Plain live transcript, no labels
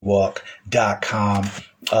unitywalk.com.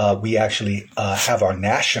 We actually have our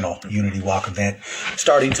national Unity Walk event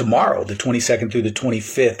starting tomorrow, the 22nd through the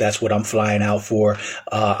 25th. That's what I'm flying out for.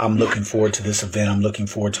 I'm looking forward to this event. I'm looking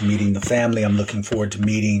forward to meeting the family. I'm looking forward to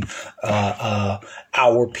meeting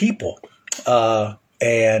our people.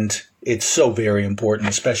 And it's so very important,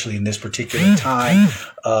 especially in this particular time.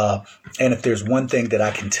 And if there's one thing that I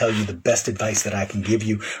can tell you, the best advice that I can give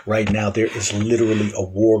you right now, there is literally a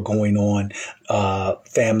war going on.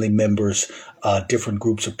 Family members, different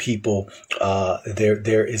groups of people.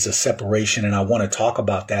 There is a separation. And I want to talk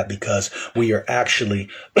about that because we are actually,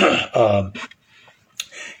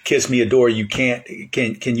 kiss me, adore you. Can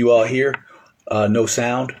you all hear? No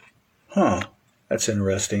sound? Huh. That's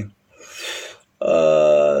interesting.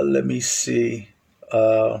 Let me see.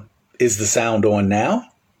 Is the sound on now?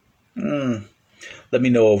 Let me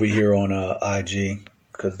know over here on IG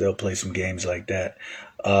because they'll play some games like that.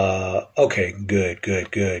 Okay, good.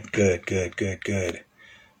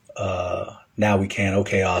 Now we can.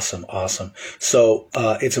 Okay, awesome. So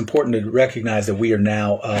it's important to recognize that we are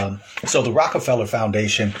now. So the Rockefeller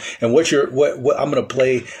Foundation, and what I'm going to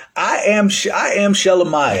play. I am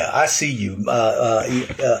Shelemiah. I see you,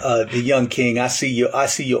 the young king. I see you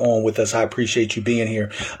on with us. I appreciate you being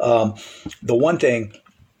here. The one thing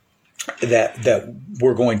that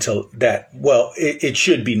we're going to it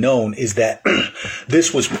should be known is that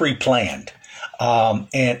this was pre-planned.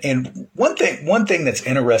 And one thing that's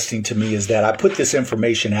interesting to me is that I put this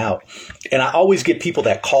information out and I always get people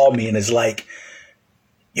that call me and is like,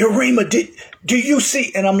 Urema, do you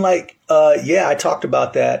see? And I'm like, yeah, I talked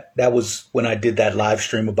about that. That was when I did that live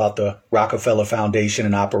stream about the Rockefeller Foundation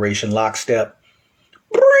and Operation Lockstep.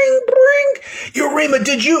 Bring. Urema,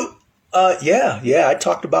 did you? Yeah, I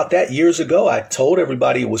talked about that years ago. I told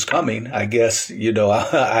everybody it was coming. I guess,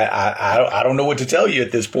 I don't know what to tell you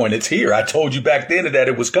at this point. It's here. I told you back then that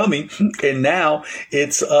it was coming, and now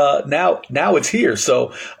it's now it's here.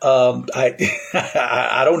 So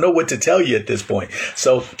I don't know what to tell you at this point.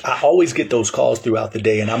 So I always get those calls throughout the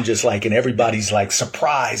day, and I'm just like, and everybody's like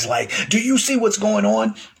surprised, like, do you see what's going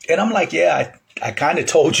on? And I'm like, yeah, I kind of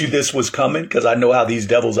told you this was coming because I know how these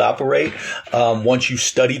devils operate. Once you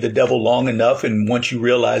study the devil long enough and once you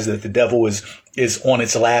realize that the devil is on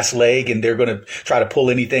its last leg and they're going to try to pull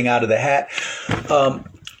anything out of the hat.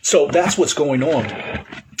 So that's what's going on.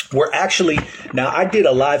 We're actually now I did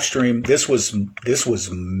a live stream. This was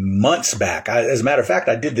months back. As a matter of fact,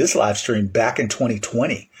 I did this live stream back in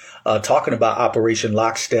 2020, talking about Operation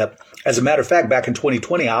Lockstep. As a matter of fact, back in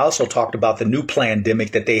 2020, I also talked about the new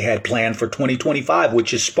pandemic that they had planned for 2025,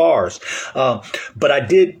 which is SPARS. But I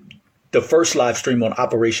did the first live stream on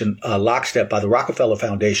Operation Lockstep by the Rockefeller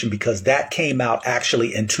Foundation because that came out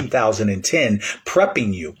actually in 2010,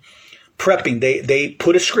 prepping. They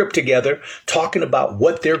put a script together talking about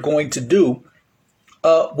what they're going to do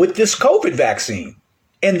with this COVID vaccine.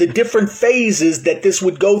 And the different phases that this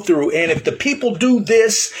would go through. And if the people do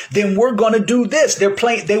this, then we're going to do this. They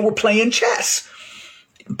were playing chess.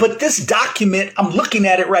 But this document, I'm looking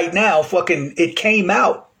at it right now, it came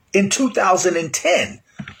out in 2010.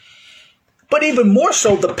 But even more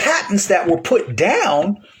so, the patents that were put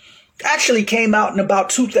down actually came out in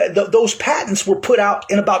about those patents were put out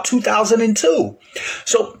in about 2002.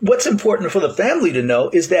 So what's important for the family to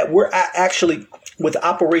know is that we're actually with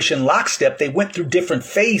Operation Lockstep, they went through different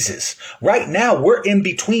phases. Right now, we're in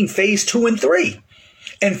between phase 2 and 3.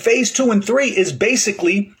 And phase 2 and 3 is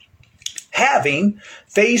basically having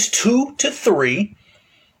phase 2 to 3.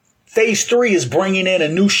 Phase 3 is bringing in a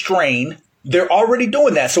new strain. They're already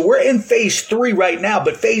doing that. So we're in phase 3 right now.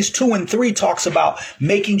 But phase 2 and 3 talks about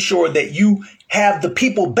making sure that you have the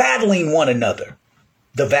people battling one another.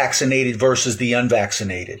 The vaccinated versus the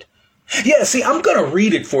unvaccinated. Yeah, see, I'm going to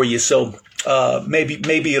read it for you. So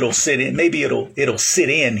maybe it'll sit in. Maybe it'll sit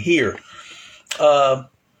in here.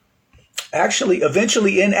 Actually,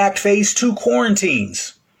 eventually enact phase 2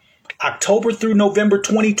 quarantines, October through November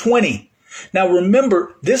 2020. Now,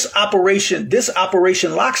 remember, this Operation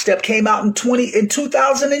Lockstep came out in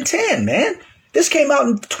 2010, man. This came out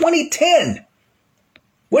in 2010.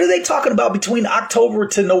 What are they talking about between October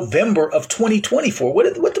to November of 2024?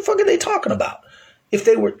 What the fuck are they talking about? If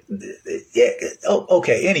they were, yeah,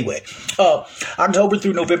 okay, anyway, October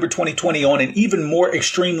through November 2020 on an even more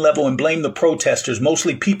extreme level and blame the protesters,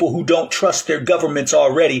 mostly people who don't trust their governments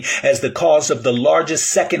already, as the cause of the largest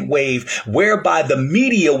second wave, whereby the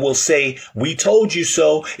media will say, we told you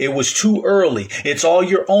so, it was too early, it's all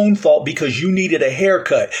your own fault because you needed a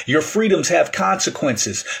haircut, your freedoms have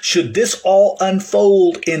consequences. Should this all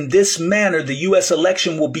unfold in this manner, the U.S.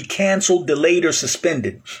 election will be canceled, delayed, or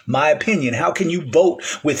suspended. My opinion, how can you vote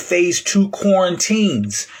vote with phase 2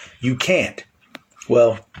 quarantines. You can't.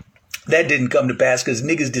 Well, that didn't come to pass because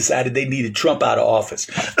niggas decided they needed Trump out of office.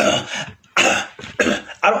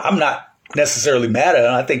 I'm not necessarily mad at it.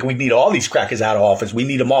 I think we need all these crackers out of office. We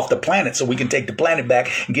need them off the planet so we can take the planet back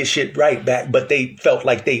and get shit right back. But they felt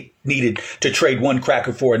like they needed to trade one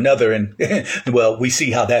cracker for another. And well, we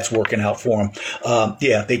see how that's working out for them.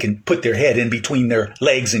 Yeah, they can put their head in between their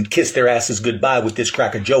legs and kiss their asses goodbye with this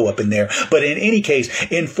Cracker Joe up in there. But in any case,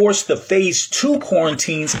 enforce the phase 2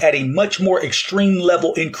 quarantines at a much more extreme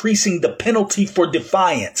level, increasing the penalty for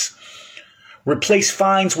defiance. Replace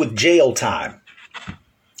fines with jail time.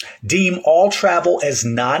 Deem all travel as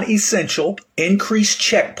non-essential, increase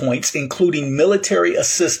checkpoints, including military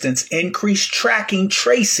assistance, increase tracking,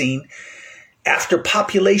 tracing after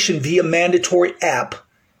population via mandatory app,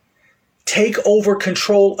 take over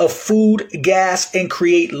control of food, gas, and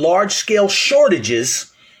create large-scale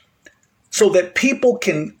shortages so that people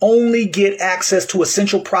can only get access to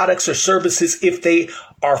essential products or services if they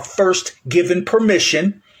are first given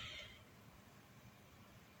permission.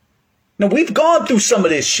 Now, we've gone through some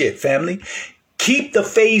of this shit, family. Keep the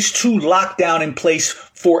phase 2 lockdown in place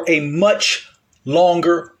for a much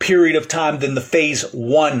longer period of time than the phase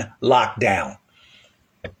 1 lockdown.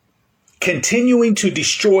 Continuing to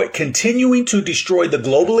destroy the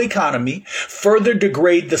global economy, further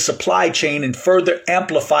degrade the supply chain, and further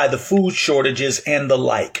amplify the food shortages and the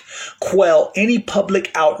like. Quell any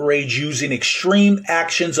public outrage using extreme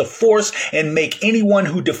actions of force and make anyone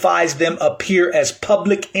who defies them appear as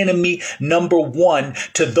public enemy number 1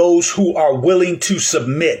 to those who are willing to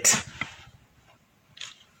submit.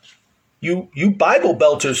 You Bible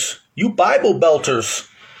belters.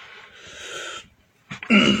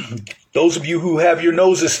 Those of you who have your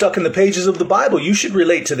noses stuck in the pages of the Bible, you should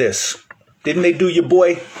relate to this. Didn't they do your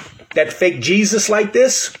boy, that fake Jesus, like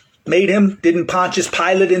this? Didn't Pontius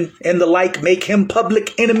Pilate and the like make him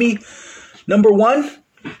public enemy number 1?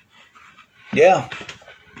 Yeah.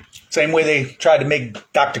 Same way they tried to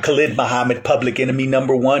make Dr. Khalid Muhammad public enemy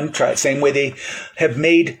number 1. Same way they have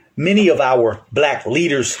made many of our black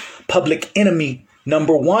leaders public enemy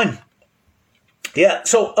number 1. Yeah,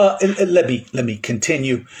 so let me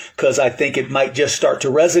continue, because I think it might just start to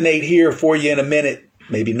resonate here for you in a minute.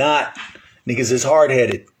 Maybe not. Niggas is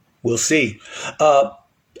hard-headed. We'll see.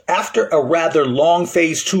 After a rather long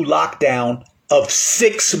phase 2 lockdown of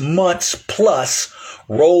 6 months plus,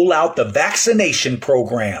 roll out the vaccination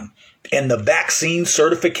program and the vaccine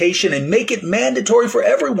certification and make it mandatory for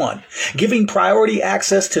everyone, giving priority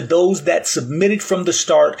access to those that submitted from the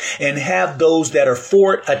start and have those that are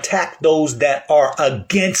for it attack those that are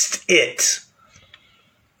against it,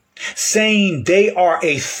 saying they are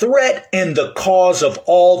a threat and the cause of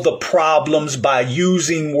all the problems by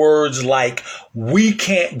using words like, we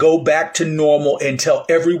can't go back to normal until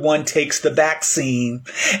everyone takes the vaccine,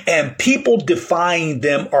 and people defying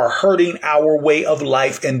them are hurting our way of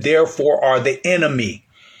life and therefore are the enemy.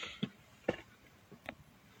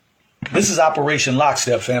 This is Operation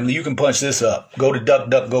Lockstep, family. You can punch this up. Go to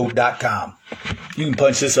duckduckgo.com. You can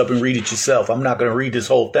punch this up and read it yourself. I'm not going to read this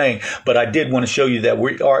whole thing, but I did want to show you that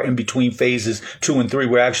we are in between phases 2 and 3.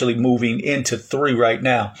 We're actually moving into 3 right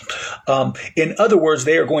now. In other words,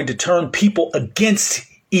 they are going to turn people against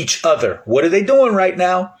each other. What are they doing right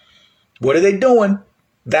now? What are they doing?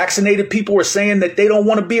 Vaccinated people are saying that they don't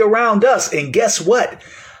want to be around us. And guess what?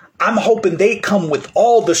 I'm hoping they come with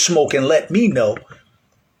all the smoke and let me know.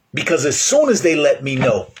 Because as soon as they let me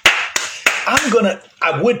know,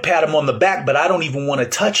 I would pat them on the back, but I don't even want to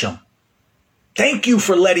touch them. Thank you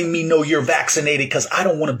for letting me know you're vaccinated, because I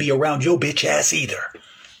don't want to be around your bitch ass either.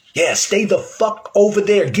 Yeah, stay the fuck over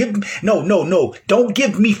there. No. Don't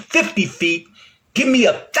give me 50 feet. Give me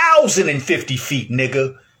 1,050 feet,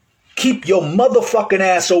 nigga. Keep your motherfucking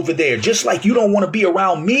ass over there. Just like you don't want to be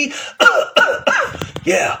around me.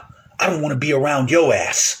 Yeah, I don't want to be around your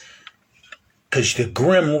ass. Because the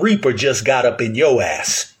Grim Reaper just got up in your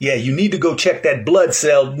ass. Yeah, you need to go check that blood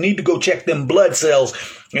cell. You need to go check them blood cells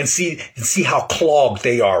and see how clogged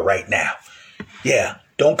they are right now. Yeah,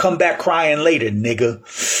 don't come back crying later, nigga.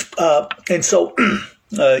 And so,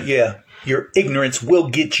 yeah, your ignorance will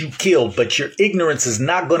get you killed, but your ignorance is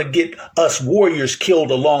not going to get us warriors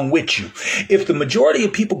killed along with you. If the majority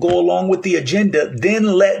of people go along with the agenda, then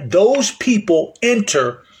let those people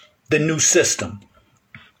enter the new system,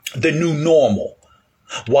 the new normal,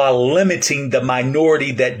 while limiting the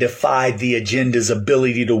minority that defied the agenda's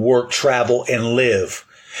ability to work, travel, and live.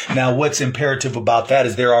 Now, what's imperative about that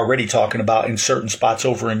is they're already talking about in certain spots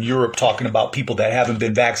over in Europe, talking about people that haven't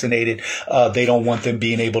been vaccinated. They don't want them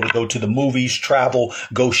being able to go to the movies, travel,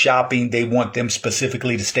 go shopping. They want them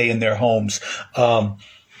specifically to stay in their homes.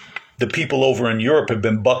 The people over in Europe have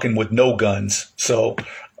been bucking with no guns. So,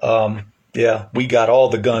 yeah, we got all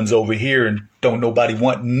the guns over here and don't nobody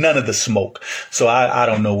want none of the smoke. So I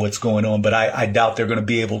don't know what's going on, but I doubt they're going to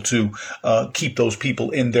be able to keep those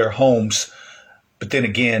people in their homes. But then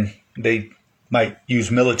again, they might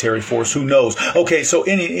use military force. Who knows? Okay, so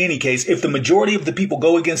in any case, if the majority of the people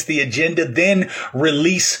go against the agenda, then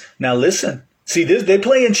release. Now listen, see this, they're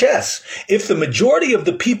playing chess. If the majority of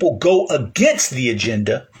the people go against the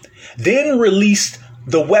agenda, then release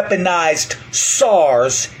the weaponized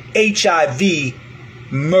SARS, HIV,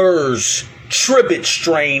 MERS, Tribit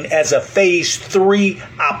strain as a phase 3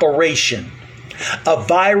 operation. A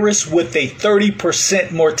virus with a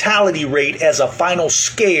 30% mortality rate as a final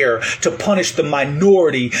scare to punish the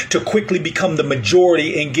minority to quickly become the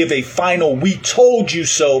majority and give a final "we told you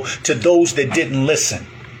so" to those that didn't listen.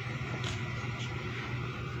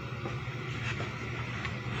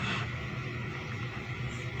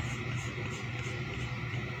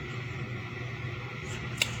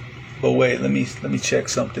 But wait, let me check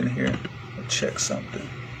something here. Check something.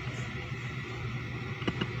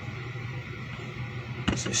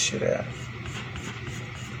 Where's this shit at?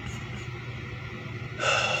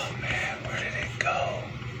 Oh man, where did it go?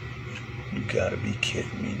 You gotta be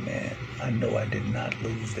kidding me, man. I know I did not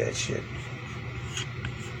lose that shit.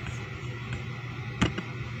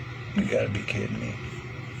 You gotta be kidding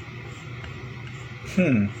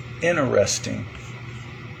me. Interesting.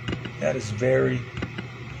 That is very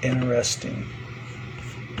interesting.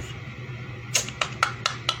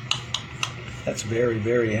 That's very,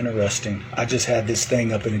 very interesting. I just had this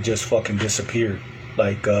thing up and it just fucking disappeared.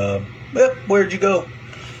 Like, where'd you go?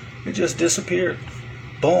 It just disappeared.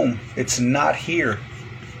 Boom. It's not here.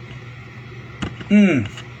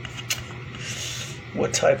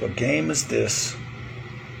 What type of game is this?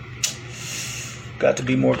 Got to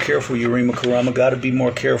be more careful, Yurima Karama. Got to be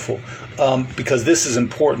more careful. Because this is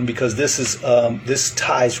important. Because this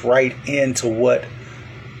ties right into what...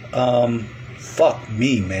 fuck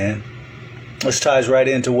me, man. This ties right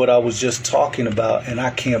into what I was just talking about, and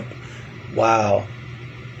I can't. Wow.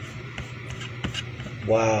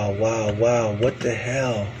 What the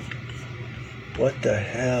hell?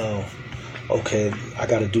 Okay, I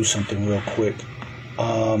got to do something real quick.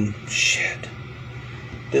 Shit.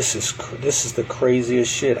 This is the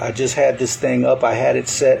craziest shit. I just had this thing up. I had it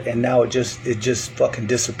set, and now it just fucking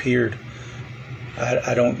disappeared.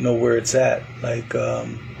 I don't know where it's at. Like,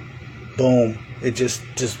 boom. It just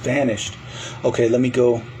vanished. Okay, let me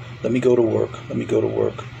go to work.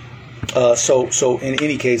 So in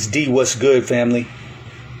any case, D, what's good, family?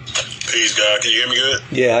 Peace, God. Can you hear me good?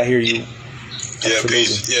 Yeah, I hear you. Yeah, absolutely.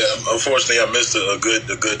 Peace. Yeah, unfortunately, I missed a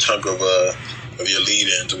good chunk of your lead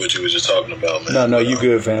into what you were just talking about, man. No, you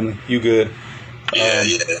good, family. You good. Yeah.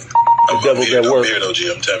 The devil's at work. I'm here, though,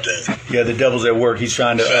 G. I'm tapped in. Yeah, the devil's at work. He's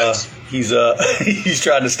trying to he's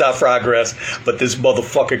trying to stop progress, but this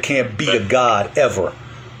motherfucker can't beat a god ever.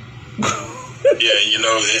 Yeah,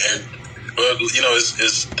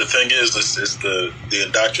 it's the thing is, it's the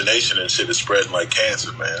indoctrination and shit is spreading like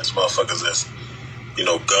cancer, man. It's motherfuckers that's,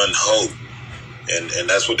 gun ho, and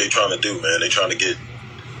that's what they trying to do, man. They trying to get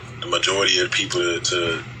the majority of the people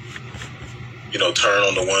to turn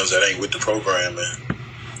on the ones that ain't with the program, man.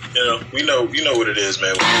 We know what it is,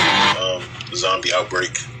 man. The zombie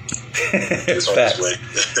outbreak. It's on its way.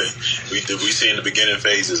 we seen the beginning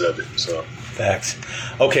phases of it. So facts.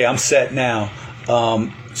 Okay, I'm set now.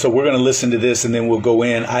 So we're going to listen to this and then we'll go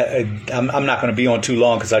in. I'm not going to be on too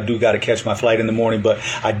long because I do got to catch my flight in the morning, but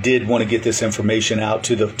I did want to get this information out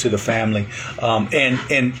to the family.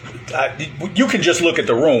 And you can just look at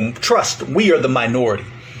the room. Trust, we are the minority.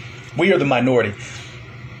 We are the minority.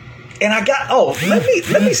 And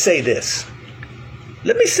let me say this.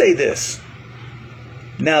 Let me say this.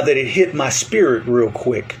 Now that it hit my spirit real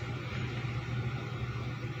quick.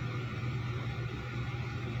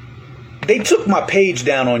 They took my page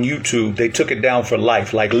down on YouTube. They took it down for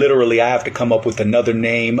life. Like literally, I have to come up with another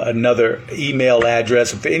name, another email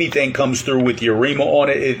address. If anything comes through with Yurima on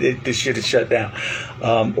it, this shit is shut down.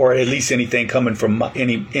 Or at least anything coming from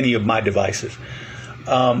any of my devices.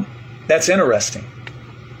 That's interesting.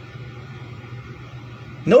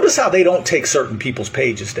 Notice how they don't take certain people's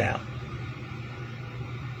pages down.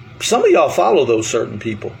 Some of y'all follow those certain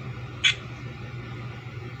people.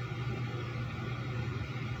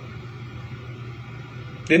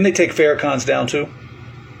 Didn't they take Farrakhan's down too?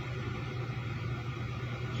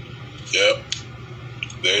 Yep.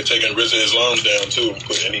 They taking Rizza Islam's down too,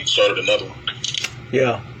 and he started another one.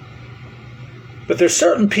 Yeah. But there's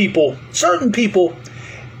certain people,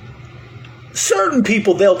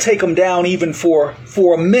 they'll take them down even for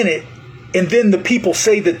a minute, and then the people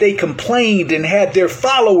say that they complained and had their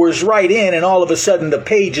followers write in, and all of a sudden the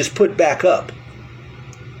page is put back up.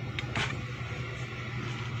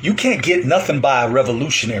 You can't get nothing by a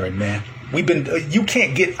revolutionary, man. You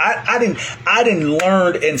can't get, I didn't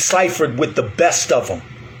learn and ciphered with the best of them.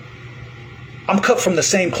 I'm cut from the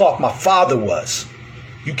same cloth my father was.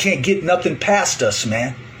 You can't get nothing past us,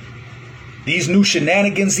 man. These new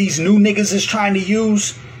shenanigans these new niggas is trying to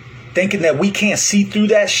use, thinking that we can't see through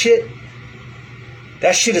that shit.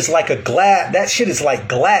 That shit is like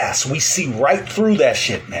glass. We see right through that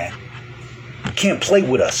shit, man. You can't play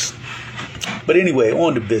with us. But anyway,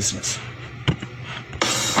 on to business.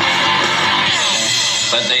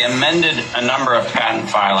 But they amended a number of patent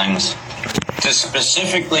filings to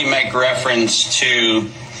specifically make reference to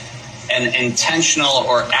an intentional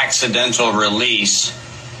or accidental release,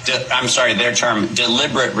 their term,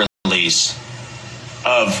 deliberate release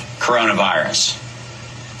of coronavirus.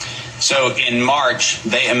 So in March,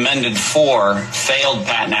 they amended 4 failed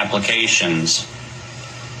patent applications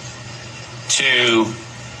to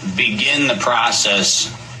begin the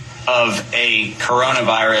process of a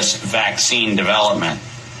coronavirus vaccine development.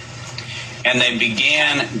 And they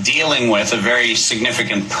began dealing with a very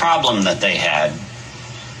significant problem that they had,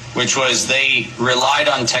 which was they relied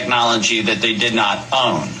on technology that they did not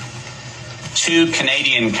own. 2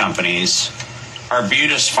 Canadian companies,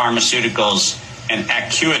 Arbutus Pharmaceuticals and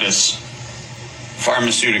Acuitas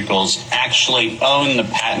Pharmaceuticals, actually own the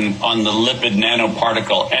patent on the lipid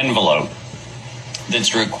nanoparticle envelope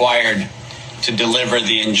that's required to deliver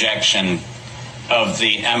the injection of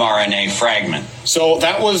the mRNA fragment. So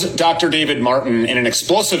that was Dr. David Martin in an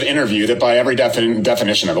explosive interview that by every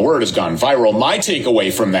definition of the word has gone viral. My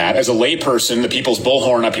takeaway from that as a layperson, the people's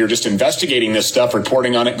bullhorn up here just investigating this stuff,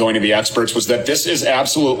 reporting on it, going to the experts, was that this is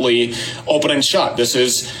absolutely open and shut. This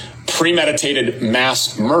is premeditated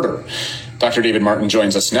mass murder. Dr. David Martin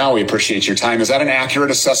joins us now. We appreciate your time. Is that an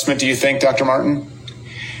accurate assessment, do you think, Dr. Martin?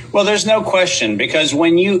 Well, there's no question, because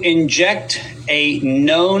when you inject a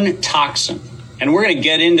known toxin, and we're going to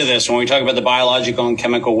get into this when we talk about the biological and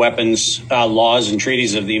chemical weapons laws and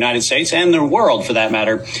treaties of the United States and the world, for that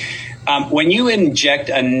matter, when you inject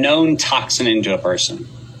a known toxin into a person,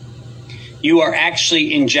 you are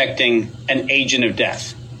actually injecting an agent of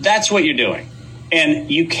death. That's what you're doing.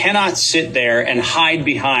 And you cannot sit there and hide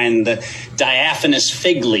behind the diaphanous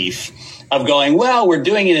fig leaf of going, well, we're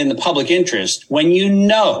doing it in the public interest, when you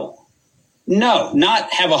know,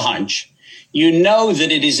 not have a hunch, you know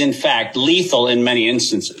that it is in fact lethal in many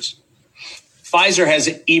instances. Pfizer has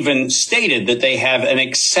even stated that they have an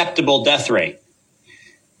acceptable death rate.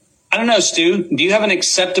 I don't know, Stu, do you have an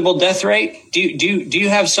acceptable death rate? Do you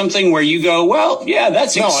have something where you go, well, yeah,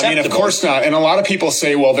 that's acceptable? No, I mean, of course not. And a lot of people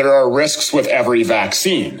say, well, there are risks with every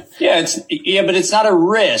vaccine. Yeah, but it's not a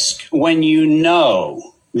risk when you know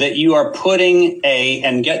that you are putting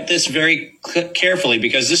and get this very carefully,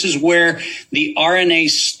 because this is where the RNA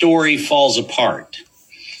story falls apart.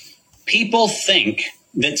 People think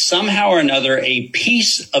that somehow or another a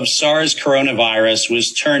piece of SARS coronavirus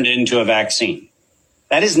was turned into a vaccine.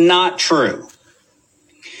 That is not true.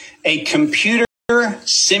 A computer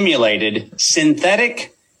simulated,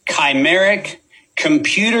 synthetic, chimeric,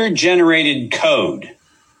 computer generated code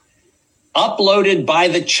uploaded by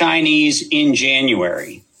the Chinese in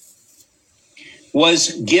January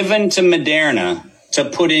was given to Moderna to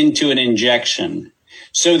put into an injection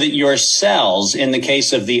so that your cells, in the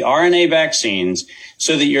case of the RNA vaccines,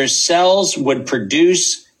 so that your cells would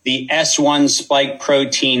produce the S1 spike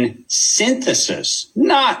protein synthesis,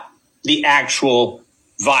 not the actual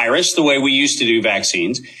virus, the way we used to do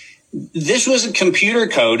vaccines. This was a computer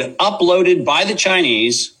code uploaded by the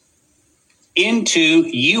Chinese into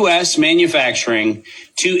U.S. manufacturing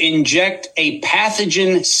to inject a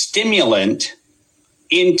pathogen stimulant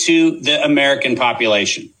into the American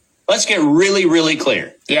population. Let's get really, really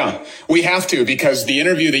clear. Yeah, we have to, because the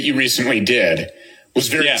interview that you recently did was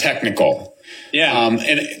very technical. Yeah.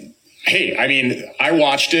 And hey, I mean, I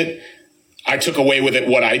watched it. I took away with it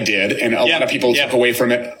what I did, and a lot of people took away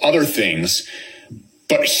from it other things.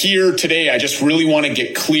 But here today, I just really want to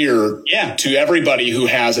get clear to everybody who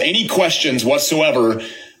has any questions whatsoever.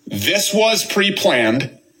 This was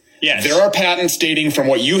pre-planned. Yes. There are patents dating from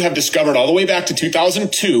what you have discovered all the way back to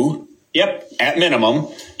 2002. Yep. At minimum.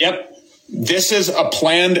 Yep. This is a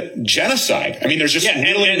planned genocide. I mean, there's just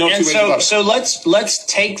really no two ways about it. So let's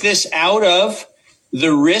take this out of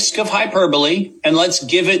the risk of hyperbole, and let's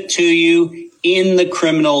give it to you in the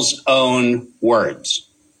criminal's own words.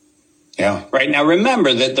 Yeah. Right. Now,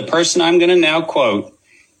 remember that the person I'm going to now quote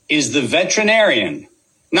is the veterinarian,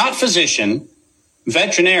 not physician,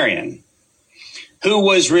 veterinarian, who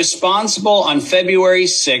was responsible on February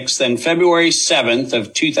 6th and February 7th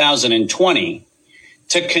of 2020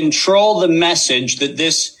 to control the message that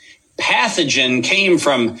this pathogen came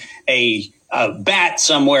from a bat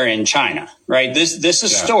somewhere in China, right? This is a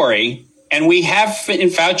story. And we have in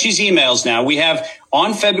Fauci's emails now, we have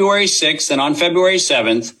on February 6th and on February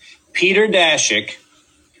 7th, Peter Daszak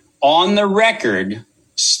on the record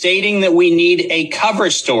stating that we need a cover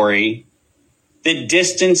story that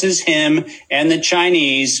distances him and the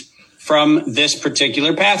Chinese from this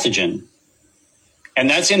particular pathogen. And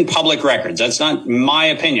that's in public records. That's not my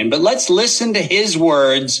opinion. But let's listen to his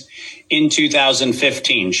words in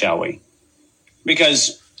 2015, shall we?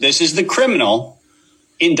 Because this is the criminal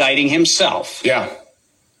indicting himself. Yeah.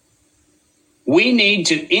 We need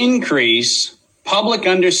to increase public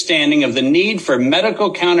understanding of the need for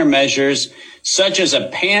medical countermeasures such as a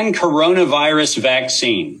pan-coronavirus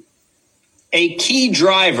vaccine. A key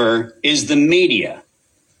driver is the media,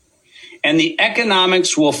 and the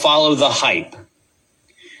economics will follow the hype.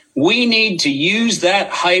 We need to use that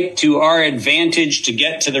hype to our advantage to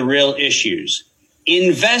get to the real issues.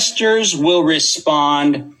 Investors will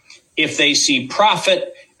respond if they see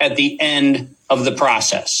profit at the end of the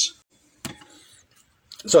process.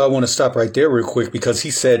 So I want to stop right there real quick because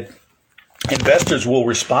he said investors will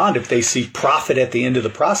respond if they see profit at the end of the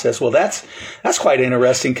process. Well, that's quite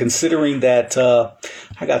interesting considering that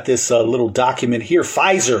I got this little document here.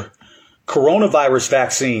 Pfizer coronavirus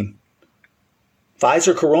vaccine.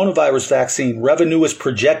 Pfizer coronavirus vaccine revenue is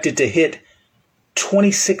projected to hit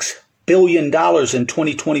 $26 billion in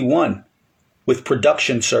 2021 with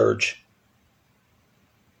production surge.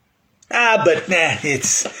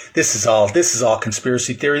 This is all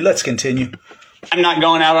conspiracy theory. Let's continue. I'm not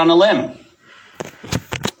going out on a limb.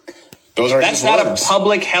 That's not a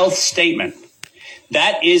public health statement.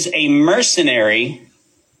 That is a mercenary.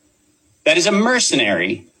 That is a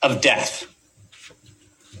mercenary of death.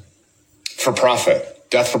 For profit.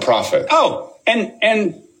 Death for profit. Oh,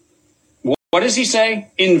 and what does he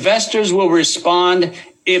say? Investors will respond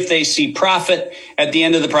if they see profit at the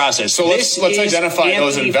end of the process. So let's identify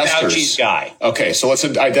those investors. Fauci's guy. Okay, so let's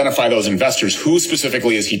identify those investors. Who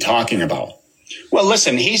specifically is he talking about? Well,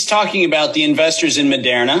 listen, he's talking about the investors in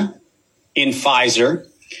Moderna, in Pfizer,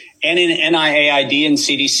 and in NIAID and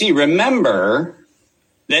CDC. Remember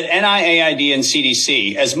that NIAID and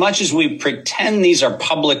CDC, as much as we pretend these are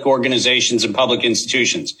public organizations and public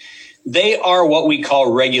institutions, they are what we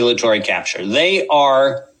call regulatory capture. They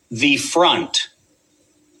are the front.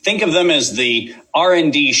 Think of them as the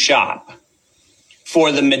R&D shop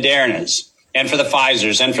for the Modernas and for the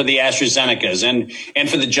Pfizers and for the AstraZenecas and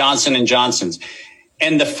for the Johnson & Johnsons.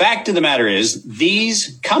 And the fact of the matter is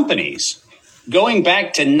these companies, going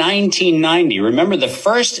back to 1990, remember the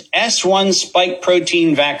first S1 spike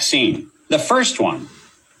protein vaccine, the first one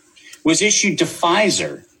was issued to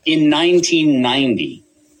Pfizer in 1990.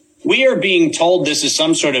 We are being told this is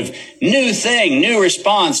some sort of new thing, new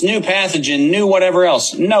response, new pathogen, new whatever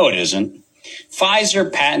else. No, it isn't.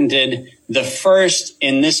 Pfizer patented the first,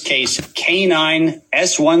 in this case, canine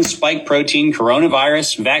S1 spike protein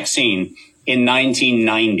coronavirus vaccine in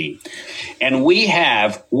 1990. And we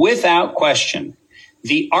have, without question,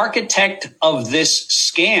 the architect of this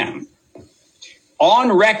scam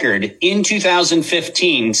on record in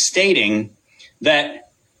 2015 stating that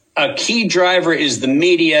a key driver is the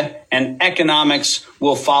media and economics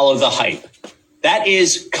will follow the hype. That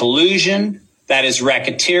is collusion. That is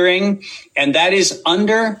racketeering. And that is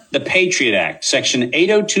under the Patriot Act, Section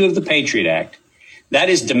 802 of the Patriot Act. That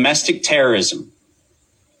is domestic terrorism.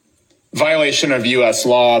 Violation of U.S.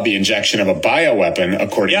 law, the injection of a bioweapon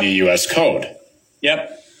according to U.S. code.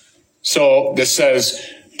 Yep. So this says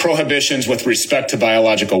prohibitions with respect to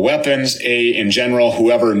biological weapons. In general,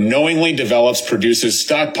 whoever knowingly develops, produces,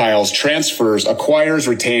 stockpiles, transfers, acquires,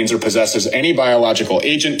 retains, or possesses any biological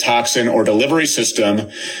agent, toxin, or delivery system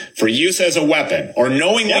for use as a weapon or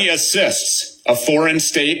knowingly assists a foreign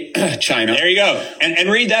state, China. There you go. And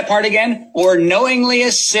read that part again. Or knowingly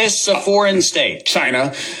assists a foreign state.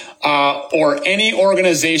 China. Or any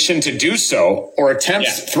organization to do so, or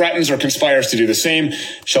attempts, threatens, or conspires to do the same,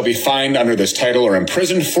 shall be fined under this title or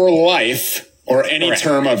imprisoned for life or any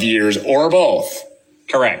term of years or both.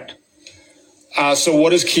 Correct. So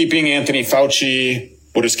what is keeping Anthony Fauci?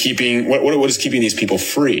 What is keeping these people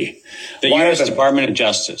free? The U.S. Department of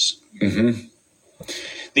Justice. Mm-hmm.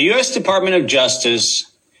 The U.S. Department of Justice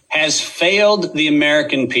has failed the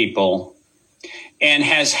American people and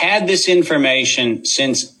has had this information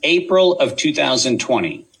since April of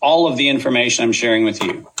 2020. All of the information I'm sharing with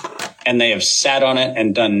you. And they have sat on it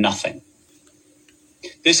and done nothing.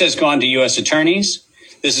 This has gone to U.S. attorneys.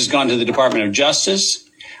 This has gone to the Department of Justice.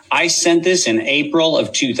 I sent this in April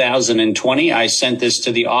of 2020. I sent this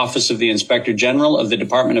to the Office of the Inspector General of the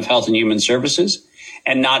Department of Health and Human Services.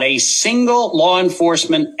 And not a single law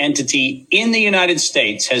enforcement entity in the United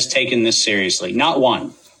States has taken this seriously. Not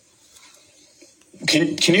one.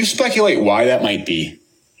 Can you speculate why that might be?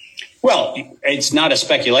 Well, it's not a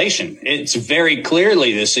speculation. It's very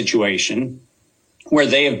clearly the situation where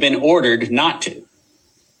they have been ordered not to.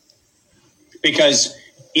 Because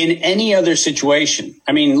in any other situation,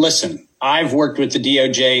 I mean, listen, I've worked with the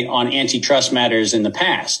DOJ on antitrust matters in the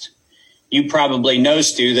past. You probably know,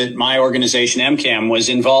 Stu, that my organization, MCAM, was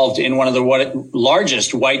involved in one of the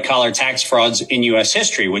largest white-collar tax frauds in U.S.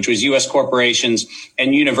 history, which was U.S. corporations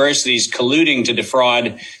and universities colluding to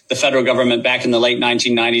defraud the federal government back in the late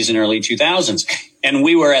 1990s and early 2000s. And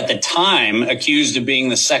we were at the time accused of being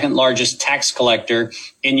the second largest tax collector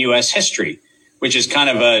in U.S. history, which is kind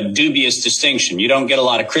of a dubious distinction. You don't get a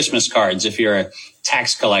lot of Christmas cards if you're a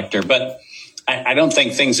tax collector, but I don't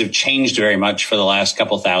think things have changed very much for the last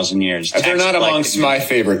couple thousand years. They're not amongst my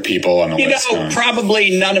favorite people on the list.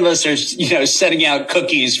 Probably none of us are, setting out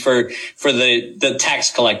cookies for the tax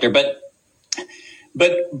collector. But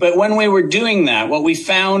when we were doing that, what we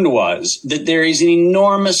found was that there is an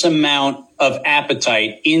enormous amount of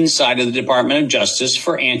appetite inside of the Department of Justice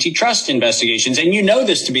for antitrust investigations. And you know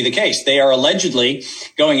this to be the case. They are allegedly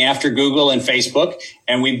going after Google and Facebook,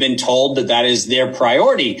 and we've been told that that is their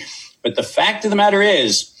priority. But the fact of the matter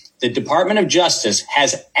is, the Department of Justice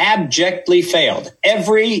has abjectly failed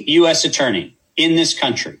every U.S. attorney in this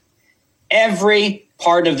country. Every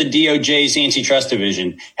part of the DOJ's antitrust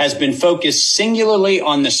division has been focused singularly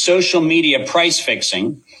on the social media price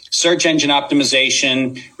fixing, search engine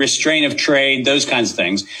optimization, restraint of trade, those kinds of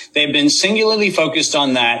things. They've been singularly focused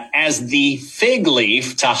on that as the fig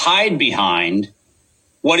leaf to hide behind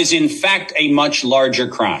what is in fact a much larger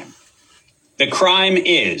crime. The crime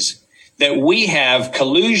is that we have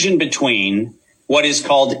collusion between what is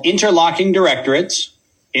called interlocking directorates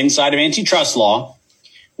inside of antitrust law.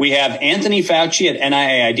 We have Anthony Fauci at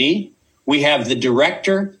NIAID. We have the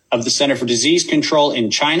director of the Center for Disease Control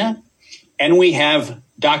in China. And we have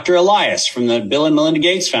Dr. Elias from the Bill and Melinda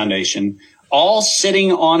Gates Foundation, all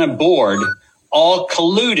sitting on a board, all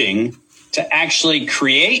colluding to actually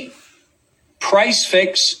create, price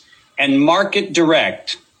fix, and market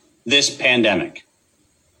direct this pandemic.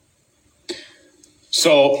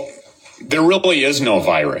 So there really is no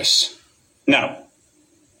virus. No.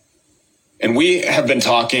 And we have been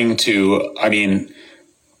talking to, a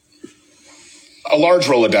large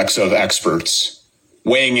Rolodex of experts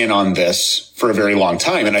weighing in on this for a very long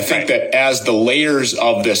time. And I think that as the layers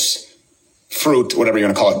of this fruit, whatever you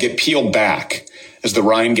want to call it, get peeled back, as the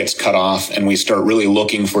rind gets cut off and we start really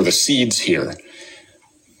looking for the seeds here,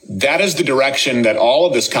 that is the direction that all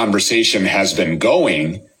of this conversation has been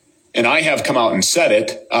going. And I have come out and said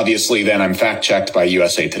it. Obviously, then I'm fact checked by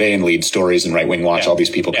USA Today and Lead Stories and Right Wing Watch. All these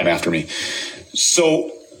people come after me. So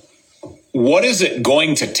what is it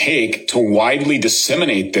going to take to widely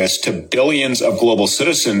disseminate this to billions of global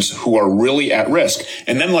citizens who are really at risk?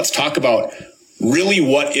 And then let's talk about really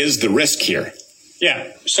what is the risk here?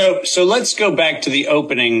 Yeah. So let's go back to the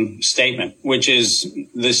opening statement, which is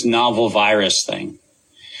this novel virus thing.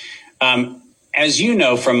 As you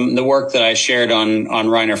know from the work that I shared on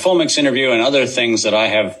Reiner Fulmich's interview and other things that I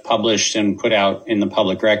have published and put out in the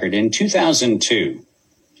public record, in 2002,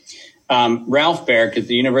 Ralph Baric at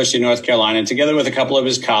the University of North Carolina, together with a couple of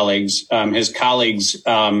his colleagues at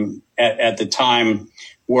the time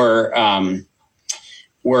were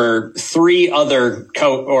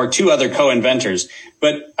two other co-inventors.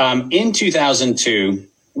 But in 2002,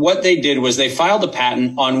 what they did was they filed a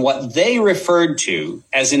patent on what they referred to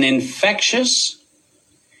as an infectious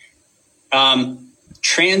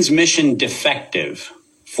transmission defective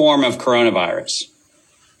form of coronavirus.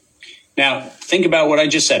 Now, think about what I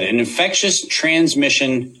just said, an infectious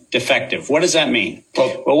transmission defective. What does that mean?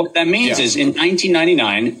 Well, what that means is in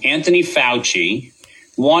 1999, Anthony Fauci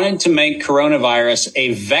wanted to make coronavirus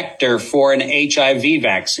a vector for an HIV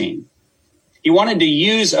vaccine. He wanted to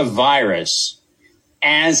use a virus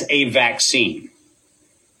as a vaccine.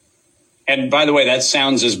 And by the way, that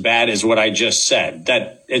sounds as bad as what I just said,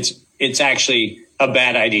 that it's actually a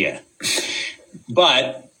bad idea.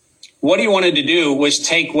 But what he wanted to do was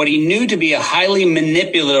take what he knew to be a highly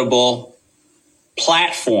manipulatable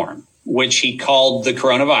platform, which he called the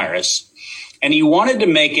coronavirus, and he wanted to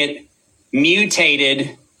make it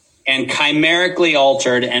mutated and chimerically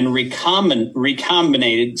altered and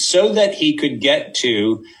recombinated so that he could get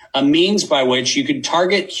to a means by which you could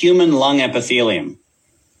target human lung epithelium.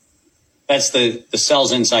 That's the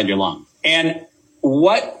cells inside your lung. And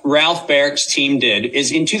what Ralph Barick's team did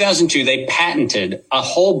is in 2002, they patented a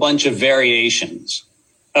whole bunch of variations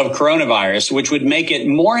of coronavirus, which would make it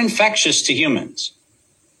more infectious to humans.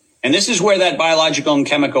 And this is where that biological and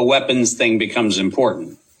chemical weapons thing becomes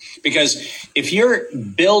important. Because if you're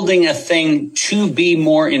building a thing to be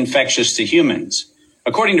more infectious to humans,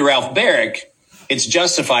 according to Ralph Barick, it's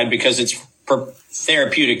justified because it's for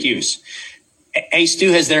therapeutic use. Hey,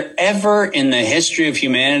 Stu, has there ever in the history of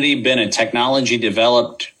humanity been a technology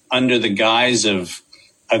developed under the guise of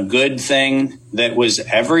a good thing that was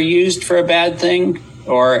ever used for a bad thing?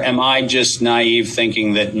 Or am I just naive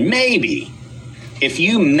thinking that maybe if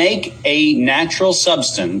you make a natural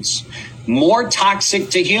substance more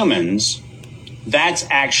toxic to humans, that's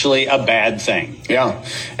actually a bad thing? Yeah.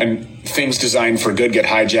 And things designed for good get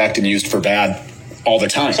hijacked and used for bad all the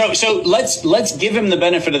time. So let's give him the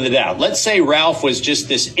benefit of the doubt. Let's say Ralph was just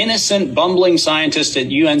this innocent, bumbling scientist at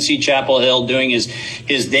UNC Chapel Hill doing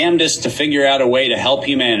his damnedest to figure out a way to help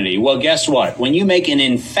humanity. Well, guess what? When you make an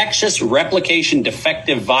infectious replication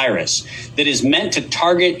defective virus that is meant to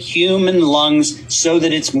target human lungs so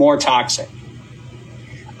that it's more toxic,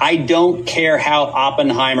 I don't care how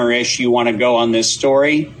Oppenheimer-ish you want to go on this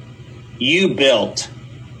story, you built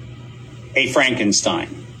a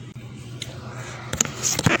Frankenstein.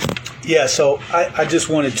 Yeah, so I just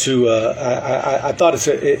wanted to, I thought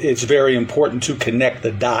it's very important to connect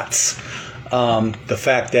the dots. The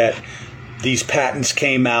fact that these patents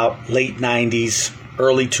came out late 90s,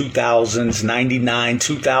 early 2000s, 99,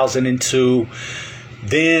 2002.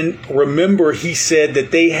 Then remember he said that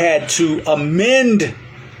they had to amend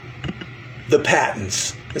the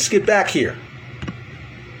patents. Let's get back here.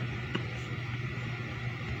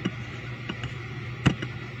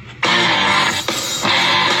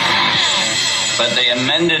 But they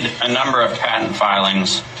amended a number of patent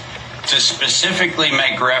filings to specifically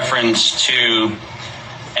make reference to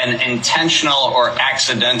an intentional or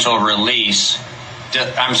accidental release,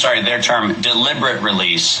 their term, deliberate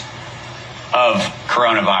release of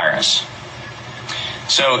coronavirus.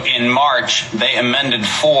 So in March, they amended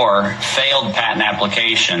 4 failed patent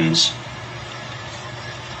applications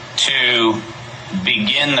to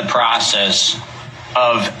begin the process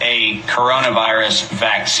of a coronavirus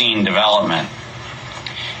vaccine development.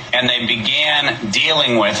 And they began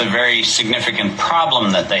dealing with a very significant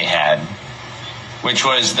problem that they had, which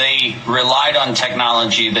was they relied on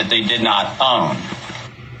technology that they did not own.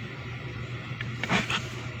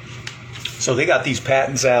 So they got these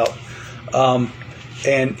patents out.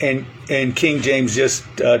 And King James, just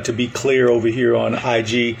to be clear over here on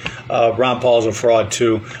IG, Ron Paul's a fraud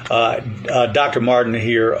too. Dr. Martin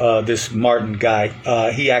here, this Martin guy,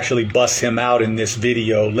 he actually busts him out in this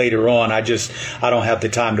video later on. I don't have the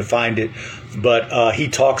time to find it. But he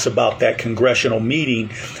talks about that congressional meeting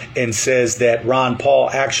and says that Ron Paul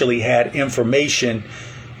actually had information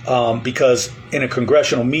because in a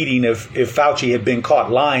congressional meeting, if Fauci had been caught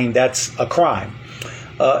lying, that's a crime.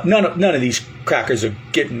 None of these crackers are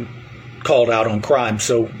getting called out on crime,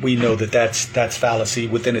 so we know that that's fallacy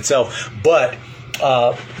within itself. But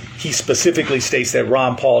he specifically states that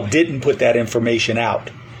Ron Paul didn't put that information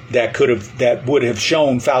out that would have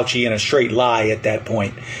shown Fauci in a straight lie at that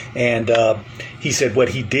point. And he said what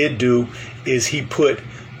he did do is he put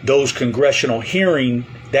that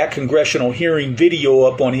congressional hearing video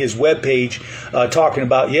up on his webpage talking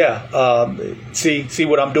about, see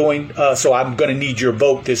what I'm doing? So I'm going to need your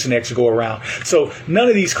vote this next go around. So none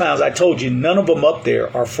of these clowns, I told you, none of them up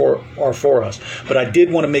there are for us. But I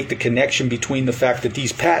did want to make the connection between the fact that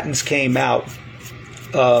these patents came out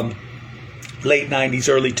late 90s,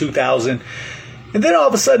 early 2000. And then all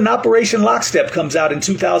of a sudden, Operation Lockstep comes out in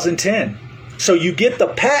 2010. So you get the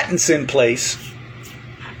patents in place.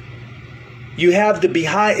 You have the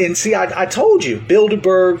behind, and see, I told you,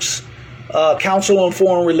 Bilderberg's, Council on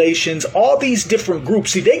Foreign Relations, all these different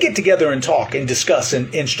groups, see, they get together and talk and discuss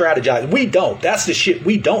and strategize. We don't. That's the shit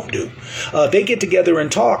we don't do. They get together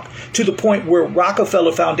and talk to the point where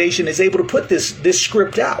Rockefeller Foundation is able to put this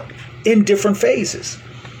script out in different phases.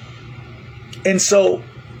 And so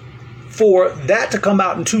for that to come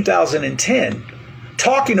out in 2010,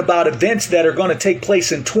 talking about events that are going to take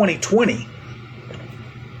place in 2020,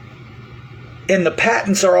 and the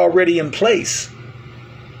patents are already in place,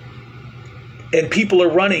 and people are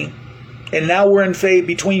running, and now we're in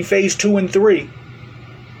between phase 2 and 3,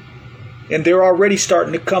 and they're already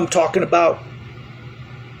starting to come talking about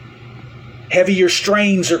heavier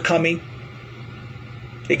strains are coming,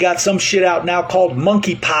 They got some shit out now called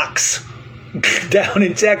monkeypox down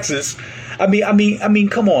in Texas. I mean,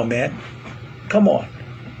 come on, man. Come on.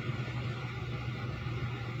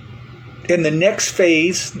 In the next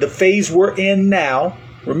phase, the phase we're in now,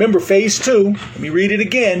 remember phase 2, let me read it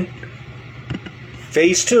again.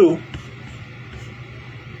 Phase 2.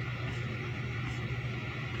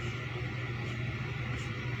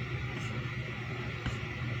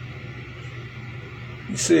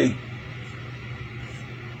 You see.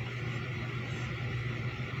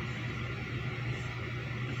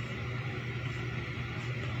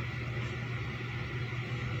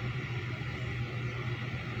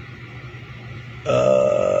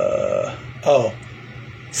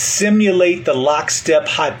 Simulate the lockstep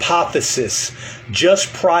hypothesis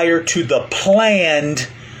just prior to the planned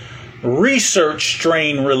research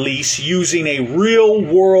strain release using a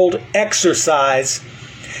real-world exercise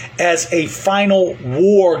as a final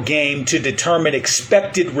war game to determine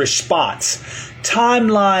expected response,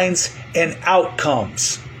 timelines, and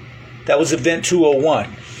outcomes. That was Event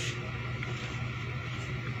 201.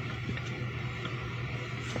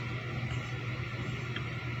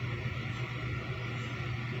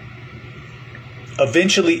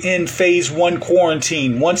 Eventually end phase 1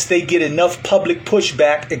 quarantine once they get enough public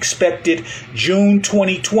pushback, expected June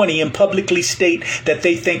 2020, and publicly state that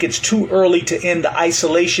they think it's too early to end the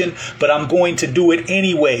isolation, but I'm going to do it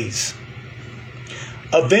anyways.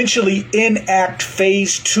 Eventually enact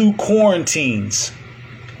phase 2 quarantines.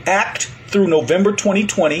 Act through November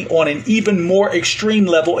 2020 on an even more extreme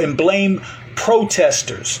level and blame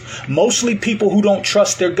protesters, mostly people who don't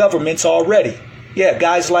trust their governments already. Yeah,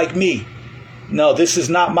 guys like me. No, this is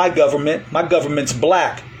not my government. My government's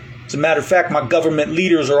black. As a matter of fact, my government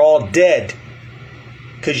leaders are all dead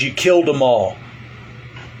because you killed them all.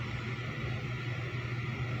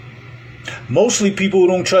 Mostly people who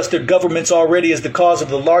don't trust their governments already is the cause of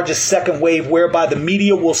the largest second wave, whereby the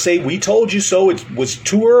media will say, we told you so, it was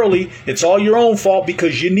too early, it's all your own fault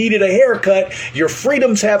because you needed a haircut, your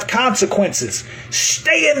freedoms have consequences.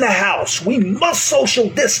 Stay in the house, we must social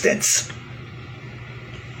distance.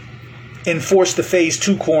 Enforce the phase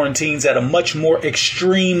 2 quarantines at a much more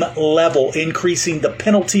extreme level, increasing the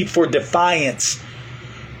penalty for defiance.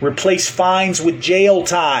 Replace fines with jail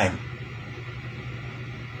time.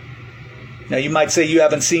 Now you might say you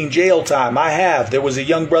haven't seen jail time. I have. There was a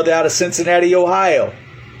young brother out of Cincinnati, Ohio.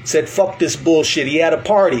 Said, fuck this bullshit. He had a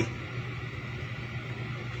party.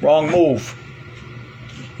 Wrong move.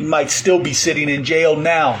 He might still be sitting in jail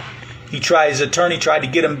now. His attorney tried to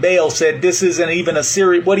get him bail, said, this isn't even a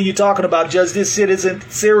serious... What are you talking about, Judge? This shit isn't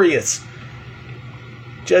serious.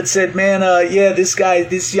 Judge said, man,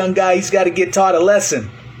 this young guy, he's got to get taught a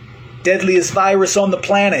lesson. Deadliest virus on the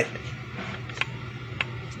planet.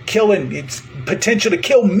 It's potential to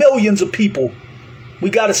kill millions of people. We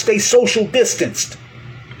got to stay social distanced.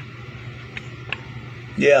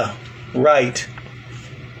 Yeah, right.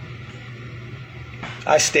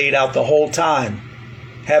 I stayed out the whole time.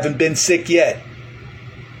 Haven't been sick yet.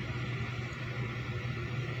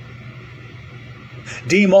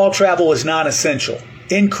 Deem all travel as non-essential.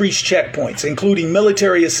 Increase checkpoints, including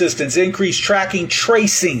military assistance, increase tracking,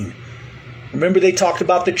 tracing. Remember they talked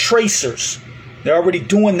about the tracers. They're already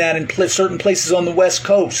doing that in certain places on the West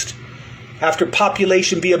Coast. After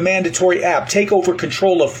population be a mandatory app, take over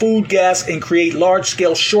control of food, gas, and create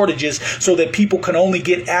large-scale shortages so that people can only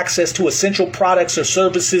get access to essential products or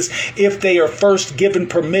services if they are first given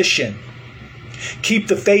permission. Keep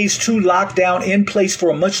the phase 2 lockdown in place for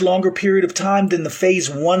a much longer period of time than the phase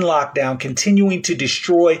 1 lockdown, continuing to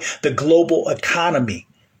destroy the global economy.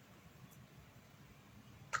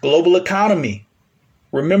 Global economy.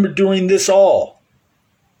 Remember during this all,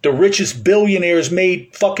 the richest billionaires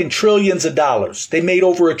made fucking trillions of dollars. They made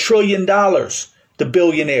over $1 trillion, the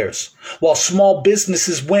billionaires, while small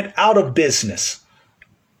businesses went out of business.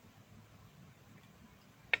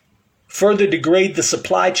 Further degrade the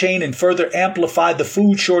supply chain and further amplify the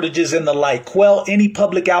food shortages and the like. Quell any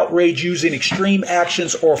public outrage using extreme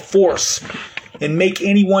actions or force, and make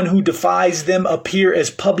anyone who defies them appear as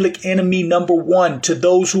public enemy number 1 to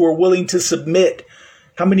those who are willing to submit.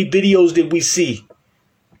 How many videos did we see?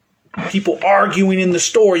 People arguing in the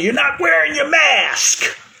store. You're not wearing your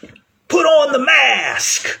mask. Put on the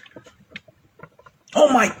mask.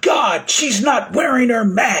 Oh my God, she's not wearing her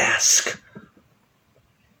mask.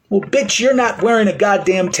 Well, bitch, you're not wearing a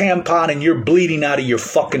goddamn tampon and you're bleeding out of your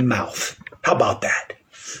fucking mouth. How about that?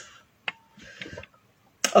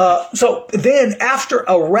 So then after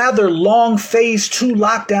a rather long phase 2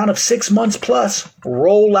 lockdown of 6 months plus,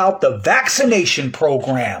 roll out the vaccination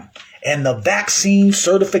program and the vaccine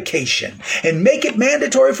certification, and make it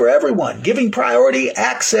mandatory for everyone, giving priority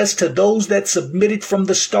access to those that submitted from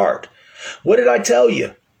the start. What did I tell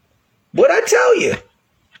you? What'd I tell you?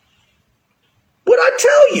 What'd I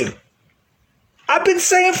tell you? I've been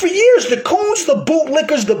saying for years, the coons, the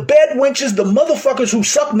bootlickers, the bed wenches, the motherfuckers who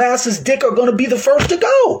suck Mass's dick are going to be the first to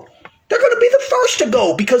go. They're going to be the first to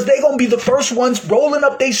go because they're going to be the first ones rolling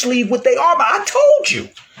up their sleeve with their armor. I told you.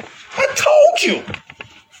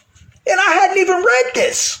 And I hadn't even read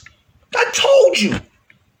this. I told you.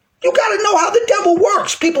 You got to know how the devil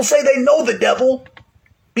works. People say they know the devil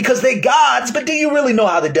because they gods, but do you really know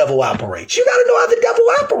how the devil operates? You got to know how the devil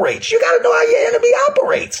operates. You got to know how your enemy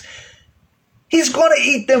operates. He's going to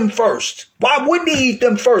eat them first. Why wouldn't he eat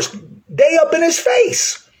them first? They up in his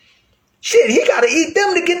face. Shit, he got to eat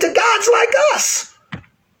them to get to gods like us.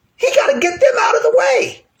 He got to get them out of the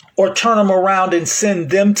way. Or turn them around and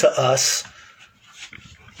send them to us.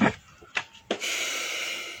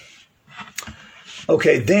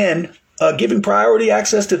 Okay, then giving priority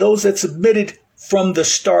access to those that submitted from the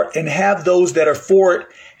start and have those that are for it.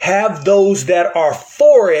 Have those that are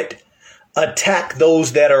for it attack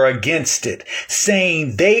those that are against it,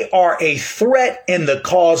 saying they are a threat and the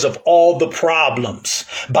cause of all the problems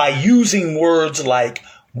by using words like,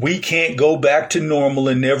 we can't go back to normal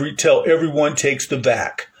and tell everyone takes the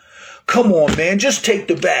vac. Come on, man, just take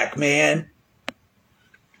the vac, man.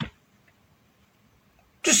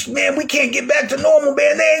 Man, we can't get back to normal,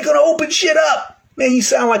 man. They ain't gonna open shit up. Man, you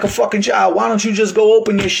sound like a fucking child. Why don't you just go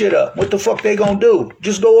open your shit up? What the fuck they gonna do?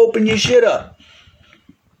 Just go open your shit up.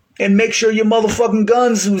 And make sure your motherfucking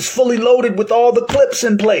guns was fully loaded with all the clips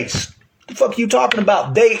in place. The fuck you talking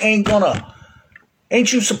about? They ain't gonna.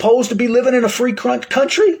 Ain't you supposed to be living in a free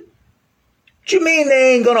country? What you mean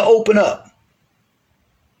they ain't gonna open up?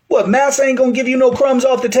 What, Mass ain't gonna give you no crumbs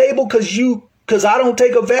off the table cause I don't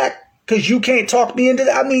take a vac? Cause you can't talk me into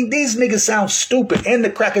that? I mean, these niggas sound stupid, and the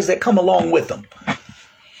crackers that come along with them.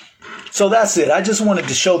 So that's it. I just wanted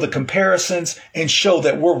to show the comparisons and show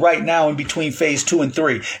that we're right now in between phase 2 and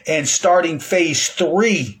 3. And starting phase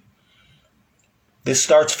 3, this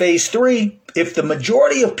starts phase 3. If the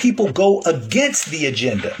majority of people go against the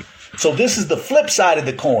agenda. So this is the flip side of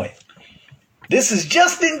the coin. This is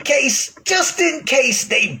just in case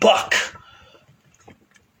they buck.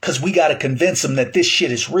 Because we got to convince them that this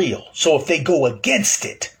shit is real. So if they go against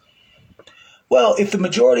it. Well, if the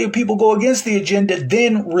majority of people go against the agenda,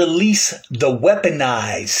 then release the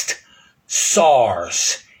weaponized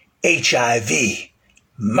SARS, HIV,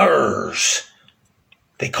 MERS.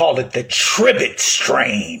 They call it the Tribbit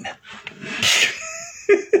strain.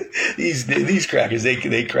 These crackers,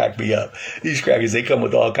 they crack me up. These crackers, they come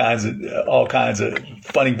with all kinds of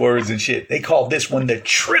funny words and shit. They call this one the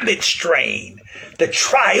Tribbit strain, the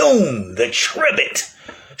Triune, the Tribbit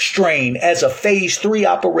strain as a phase 3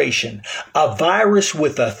 operation, a virus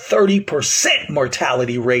with a 30%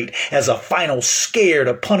 mortality rate as a final scare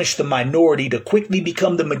to punish the minority to quickly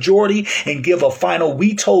become the majority and give a final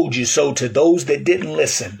 "we told you so" to those that didn't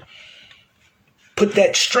listen. Put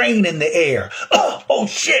that strain in the air. Oh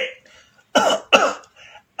shit.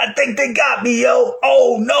 I think they got me, yo.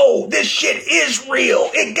 Oh no, this shit is real.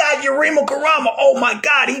 It got Yurima Karama. Oh my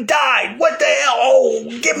God, he died. What the hell?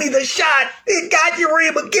 Oh, give me the shot. It got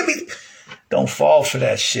Yurima. Give me. Don't fall for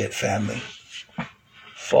that shit, family.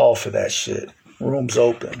 Fall for that shit. Room's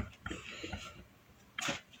open.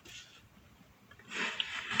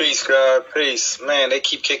 Peace, God. Peace. Man, they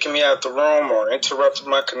keep kicking me out the room or interrupting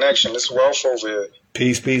my connection. It's Wealth over here.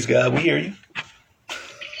 Peace, God. We hear you.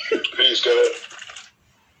 Peace, God.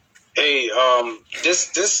 Hey,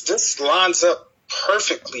 this lines up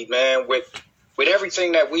perfectly, man, with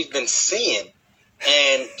everything that we've been seeing.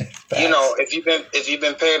 And you know, if you've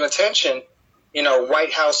been paying attention, you know,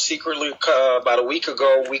 White House secretly about a week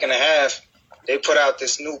and a half, they put out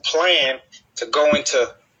this new plan to go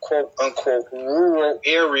into quote unquote rural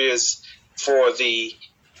areas for the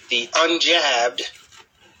unjabbed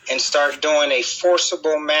and start doing a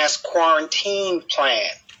forcible mass quarantine plan.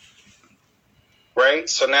 Right?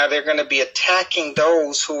 So now they're going to be attacking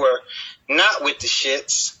those who are not with the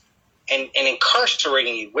shits and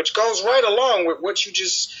incarcerating you, which goes right along with what you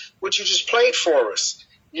just played for us.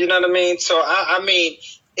 You know what I mean? So I mean,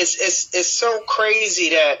 it's so crazy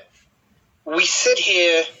that we sit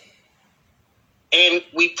here and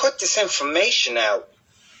we put this information out.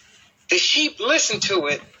 The sheep listen to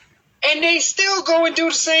it, and they still go and do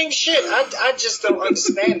the same shit. I just don't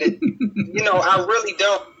understand it. You know, I really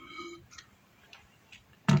don't.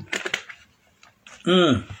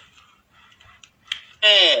 Man,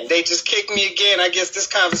 they just kicked me again. I guess this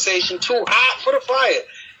conversation too hot for the fire.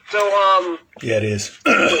 So yeah, it is.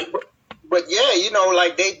 but yeah, you know,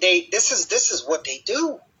 like they this is what they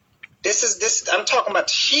do. This I'm talking about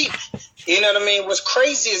the sheep. You know what I mean? What's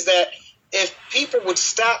crazy is that if people would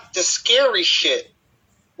stop the scary shit,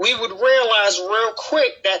 we would realize real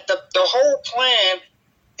quick that the whole plan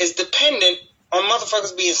is dependent on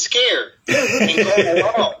motherfuckers being scared and going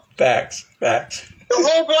along. Facts. The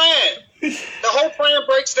whole plan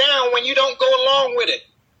breaks down when you don't go along with it,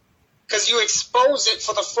 because you expose it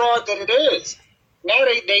for the fraud that it is. Now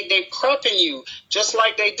they prepping you, just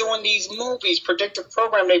like they do in these movies, predictive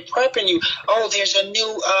program. They prepping you. Oh, there's a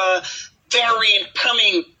new variant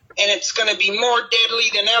coming, and it's going to be more deadly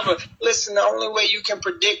than ever. Listen, the only way you can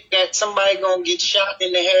predict that somebody going to get shot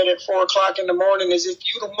in the head at 4 o'clock in the morning is if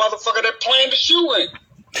you the motherfucker that planned the shooting.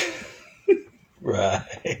 Right.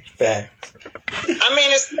 Facts. I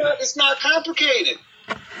mean, it's not complicated.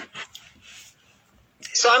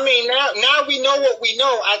 So I mean, now we know what we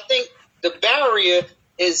know. I think the barrier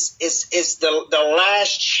is the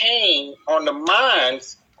last chain on the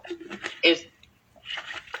minds is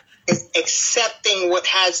accepting what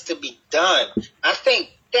has to be done. I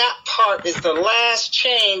think that part is the last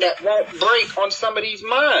chain that won't break on somebody's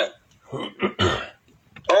mind. Oh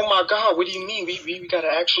my God, what do you mean? We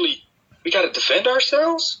gotta defend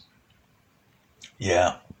ourselves?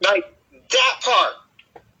 Yeah. Like that part.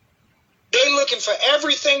 They looking for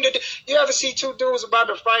everything to do. You ever see two dudes about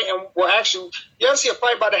to fight and you ever see a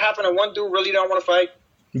fight about to happen and one dude really don't want to fight?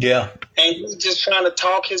 Yeah. And he's just trying to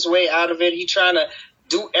talk his way out of it. He's trying to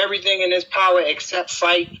do everything in his power except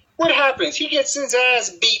fight. What happens? He gets his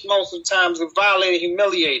ass beat most of the times and violated,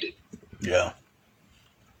 humiliated. Yeah.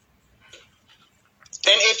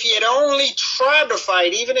 And if he had only tried to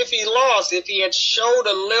fight, even if he lost, if he had showed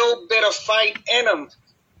a little bit of fight in him,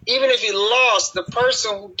 even if he lost, the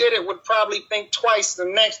person who did it would probably think twice the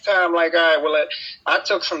next time. Like, all right, well, I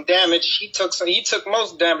took some damage. He took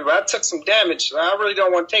most damage, but I took some damage. So I really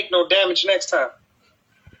don't want to take no damage next time.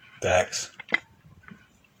 Facts.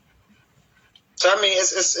 So I mean,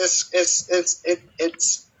 it's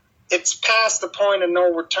past the point of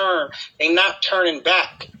no return. They not turning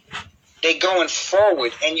back. They going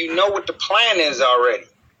forward, and you know what the plan is already.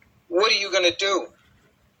 What are you gonna do?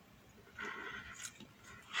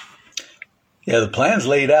 Yeah, the plan's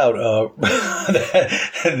laid out.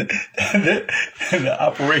 And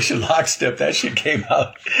Operation Lockstep, that shit came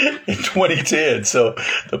out in 2010. So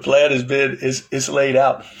the plan has been it's laid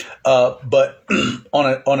out. But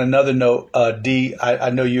on another note, D,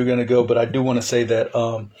 I know you're gonna go, but I do want to say that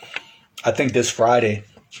I think this Friday,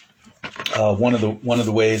 one of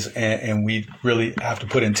the ways, and we really have to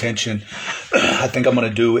put intention. I think I'm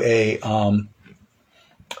gonna do a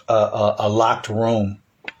locked room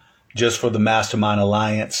just for the Mastermind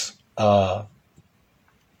Alliance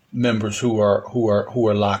members who are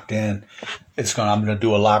locked in. I'm going to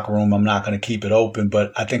do a locker room. I'm not going to keep it open,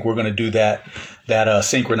 but I think we're going to do that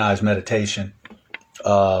synchronized meditation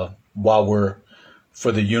while we're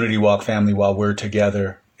for the Unity Walk family while we're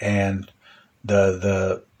together, and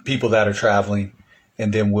the people that are traveling,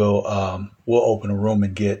 and then we'll open a room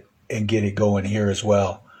and get it going here as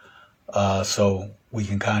well, so we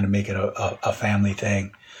can kind of make it a family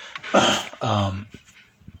thing.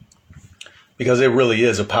 Because it really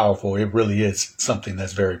is something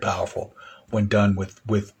that's very powerful when done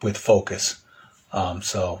with focus.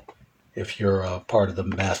 So if you're a part of the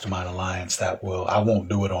Mastermind Alliance, I won't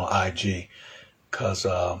do it on IG because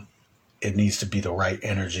it needs to be the right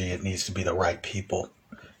energy. It needs to be the right people.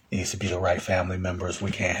 It needs to be the right family members.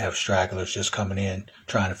 We can't have stragglers just coming in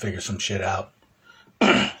trying to figure some shit out.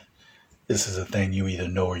 This is a thing you either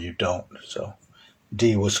know or you don't. So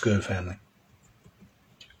D, what's good, family?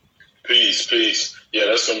 Peace. Yeah,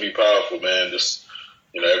 that's gonna be powerful, man. Just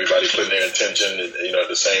everybody putting their intention, at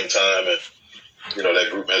the same time, and that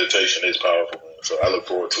group meditation is powerful, man. So I look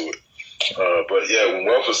forward to it. But yeah,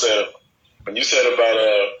 when you said about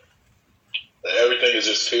everything is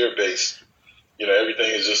just fear based,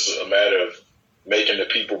 everything is just a matter of making the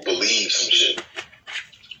people believe some shit,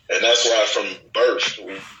 and that's why from birth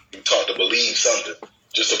we taught to believe something.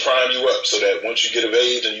 Just to prime you up so that once you get of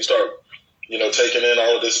age and you start, taking in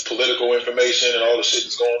all of this political information and all the shit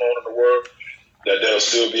that's going on in the world, that they'll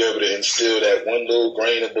still be able to instill that one little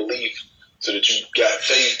grain of belief so that you got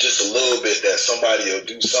faith just a little bit that somebody will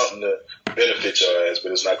do something to benefit your ass,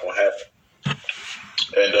 but it's not going to happen.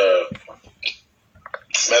 And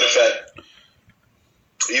matter of fact,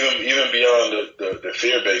 even beyond the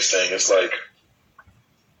fear-based thing, it's like,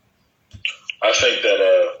 I think that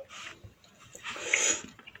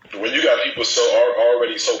when you got people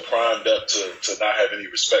already so primed up to not have any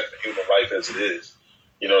respect for human life as it is,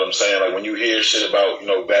 You know what I'm saying? Like when you hear shit about,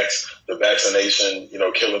 the vaccination,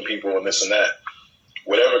 killing people and this and that,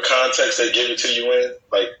 whatever context they give it to you in,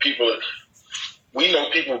 like we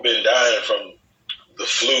know people have been dying from the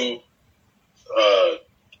flu,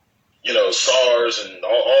 SARS and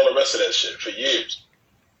all the rest of that shit for years.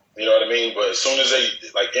 You know what I mean? But as soon as they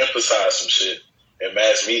emphasize some shit in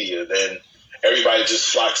mass media, then everybody just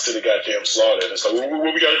flocks to the goddamn slaughter. And it's like,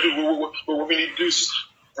 what we got to do? What we need to do?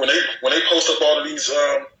 When they post up all these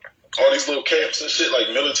little camps and shit, like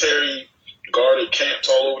military guarded camps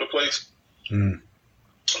all over the place,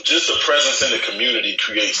 just the presence in the community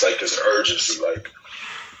creates like this urgency, so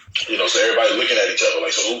everybody looking at each other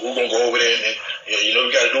like, so who gonna go over there and we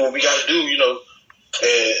got to do what we got to do,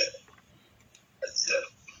 and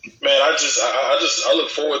man, I look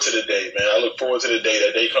forward to the day, man. I look forward to the day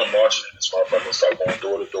that they come marching in this motherfucker and start going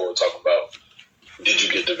door to door talking about, did you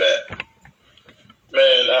get the vac?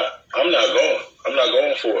 Man, I'm not going. I'm not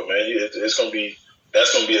going for it, man. That's gonna be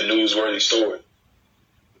a newsworthy story.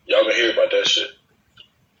 Y'all gonna hear about that shit.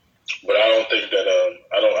 But I don't think that I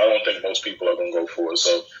don't think most people are gonna go for it.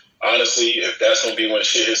 So honestly, if that's gonna be when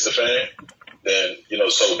shit hits the fan, then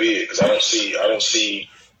so be it. Because I don't see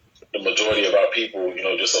the majority of our people,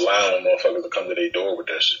 just allowing motherfuckers to come to their door with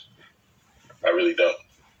that shit. I really don't.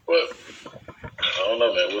 But I don't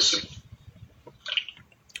know, man. We'll see.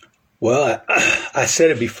 Well, I said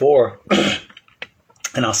it before,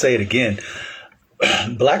 and I'll say it again.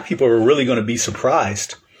 Black people are really going to be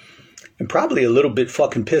surprised and probably a little bit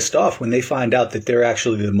fucking pissed off when they find out that they're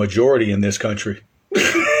actually the majority in this country,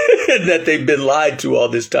 that they've been lied to all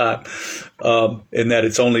this time, and that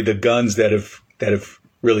it's only the guns that have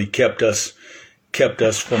really kept us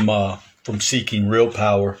from seeking real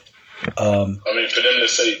power. I mean, for them to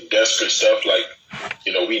say desperate stuff like,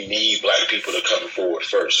 we need black people to come forward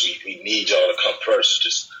first. We need y'all to come first.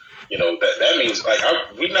 Just, that means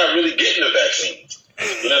we're not really getting the vaccines.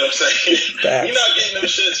 You know what I'm saying? We're not getting them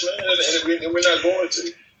shits, man, and we're not going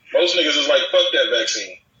to. Most niggas is like, fuck that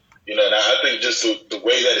vaccine. And I think just the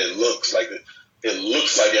way that it looks like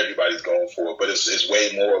everybody's going for it, but it's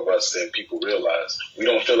way more of us than people realize. We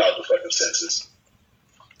don't fill out the fucking census.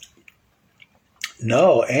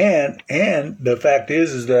 No, and the fact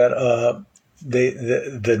is that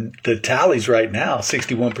the tallies right now,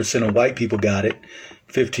 61% of white people got it,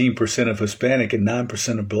 15% of Hispanic, and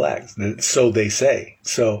 9% of blacks. So they say.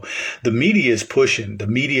 So the media is pushing, the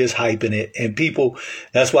media is hyping it, and people.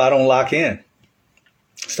 That's why I don't lock in.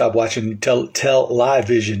 Stop watching Tell Live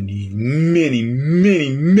Vision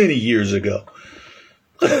many years ago.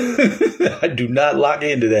 I do not lock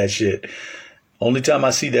into that shit. Only time I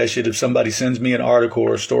see that shit if somebody sends me an article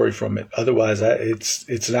or a story from it. Otherwise,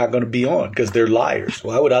 it's not going to be on because they're liars.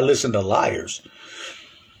 Why would I listen to liars?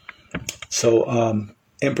 So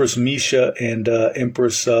Empress Misha and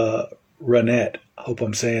Empress Renette, I hope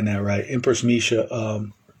I'm saying that right. Empress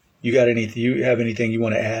Misha, you have anything you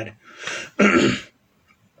want to add?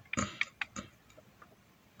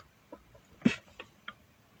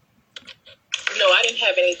 No, I didn't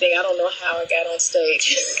have anything. I don't know how I got on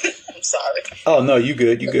stage. I'm sorry. Oh, no, you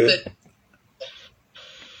good. You good.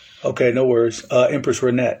 Okay, no worries. Empress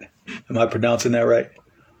Renette. Am I pronouncing that right?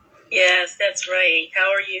 Yes, that's right.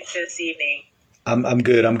 How are you this evening? I'm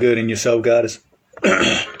good. I'm good. And yourself, Goddess?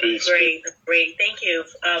 Great. Thank you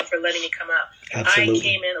for letting me come up. Absolutely. I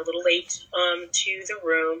came in a little late to the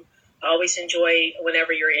room. I always enjoy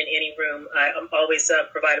whenever you're in any room. I'm always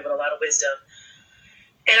provided with a lot of wisdom.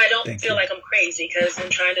 And I don't feel like I'm crazy because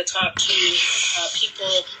I'm trying to talk to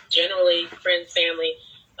people, generally friends, family.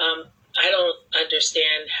 I don't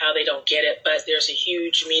understand how they don't get it, but there's a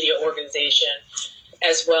huge media organization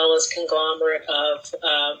as well as conglomerate of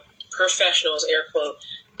professionals, air quote,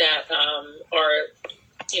 that are,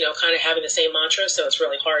 kind of having the same mantra. So it's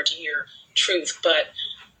really hard to hear truth. But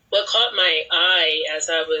what caught my eye as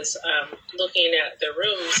I was looking at the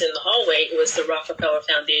rooms in the hallway was the Rockefeller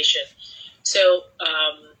Foundation. So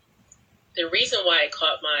the reason why it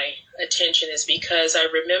caught my attention is because I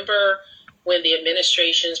remember when the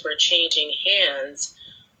administrations were changing hands,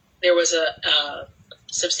 there was a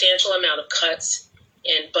substantial amount of cuts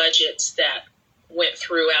in budgets that went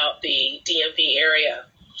throughout the DMV area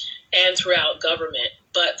and throughout government.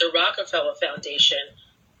 But the Rockefeller Foundation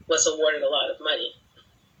was awarded a lot of money.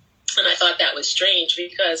 And I thought that was strange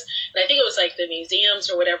because, and I think it was like the museums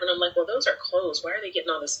or whatever, and I'm like, well, those are closed. Why are they getting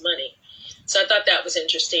all this money? So I thought that was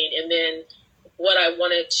interesting. And then what I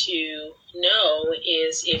wanted to know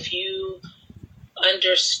is if you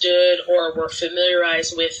understood or were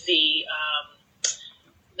familiarized with the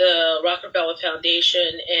Rockefeller Foundation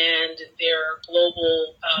and their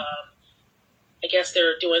global I guess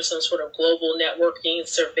they're doing some sort of global networking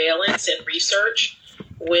surveillance and research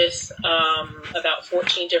with about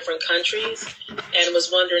 14 different countries, and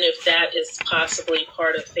was wondering if that is possibly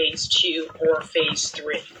part of phase 2 or phase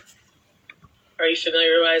 3. Are you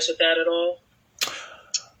familiarized with that at all?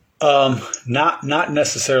 Not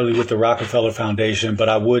necessarily with the Rockefeller Foundation, but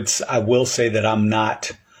I will say that I'm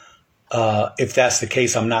not. If that's the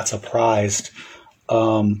case, I'm not surprised.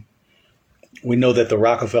 We know that the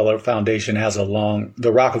Rockefeller Foundation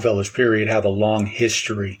the Rockefellers period have a long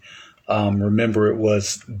history. Remember, it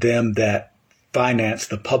was them that financed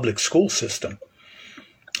the public school system.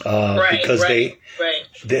 Because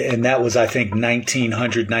and that was, I think,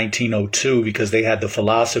 1900, 1902, because they had the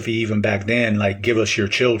philosophy even back then, like, give us your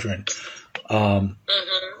children.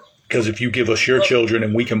 Because if you give us your children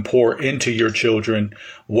and we can pour into your children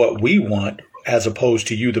what we want, as opposed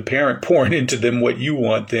to you, the parent, pouring into them what you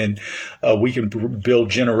want, then we can build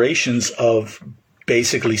generations of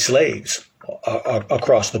basically slaves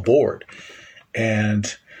across the board.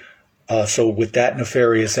 And so with that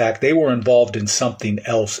nefarious act, they were involved in something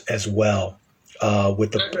else as well,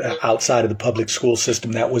 with the outside of the public school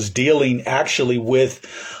system that was dealing actually with,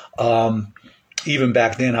 even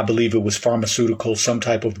back then, I believe it was pharmaceuticals, some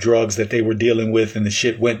type of drugs that they were dealing with, and the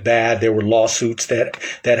shit went bad. There were lawsuits that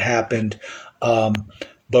happened. But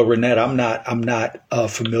Renette, I'm not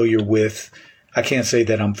familiar with. I can't say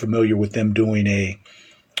that I'm familiar with them doing a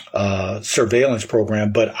surveillance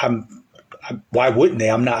program, but why wouldn't they?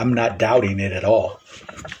 I'm not doubting it at all.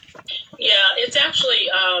 Yeah, it's actually.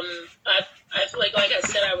 I feel like I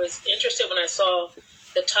said, I was interested when I saw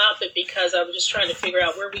the topic because I was just trying to figure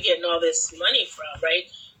out where we getting all this money from,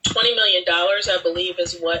 right? $20 million, I believe,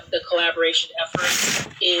 is what the collaboration effort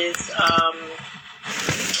is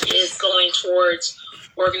going towards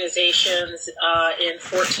organizations in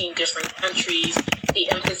 14 different countries.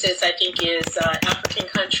 The emphasis, I think, is African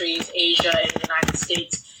countries, Asia, and the United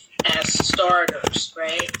States as starters,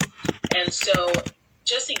 right? And so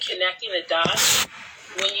just in connecting the dots,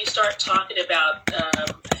 when you start talking about,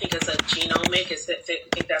 I think it's a genomic, I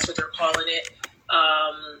think that's what they're calling it,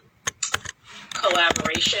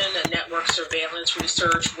 collaboration, a network surveillance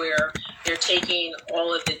research where they're taking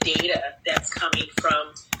all of the data that's coming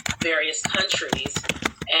from various countries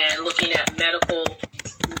and looking at medical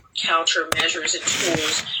countermeasures and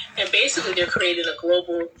tools. And basically they're creating a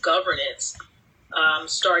global governance,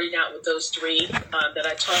 starting out with those three that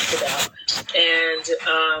I talked about. And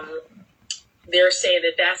they're saying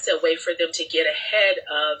that that's a way for them to get ahead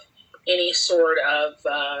of any sort of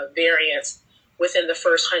variance within the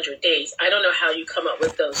first 100 days. I don't know how you come up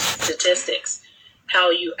with those statistics, how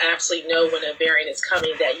you actually know when a variant is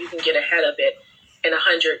coming, that you can get ahead of it in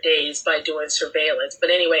 100 days by doing surveillance.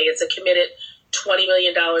 But anyway, it's a committed $20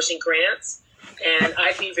 million in grants. And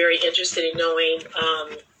I'd be very interested in knowing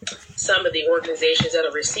some of the organizations that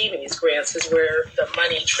are receiving these grants, because where the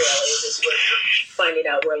money trail is where you're finding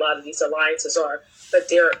out where a lot of these alliances are. But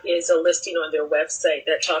there is a listing on their website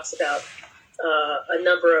that talks about a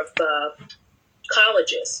number of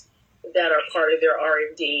colleges that are part of their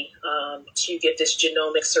R&D to get this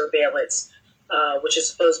genomic surveillance, which is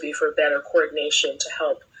supposed to be for better coordination to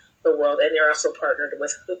help the world. And they're also partnered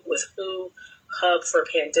with WHO, Hub for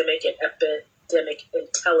Pandemic and Epidemic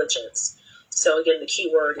Intelligence. So again, the key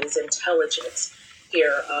word is intelligence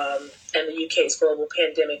here, and the UK's Global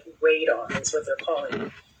Pandemic Radar is what they're calling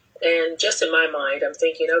it. And just in my mind, I'm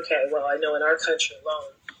thinking, okay, well, I know in our country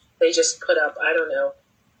alone, they just put up, I don't know,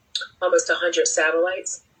 almost 100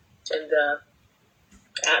 satellites in the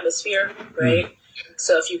atmosphere, right? Mm-hmm.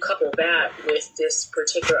 So if you couple that with this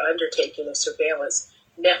particular undertaking of surveillance,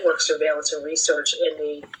 network surveillance and research in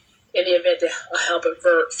the event to help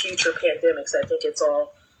avert future pandemics, I think it's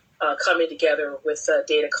all coming together with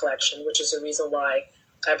data collection, which is the reason why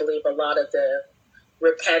I believe a lot of the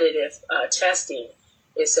repetitive testing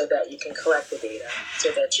is so that you can collect the data,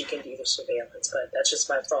 so that you can do the surveillance. But that's just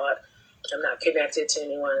my thought. I'm not connected to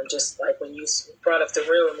anyone. I'm just like, when you brought up the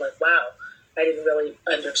room, I'm like, wow, I didn't really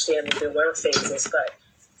understand that there were phases, but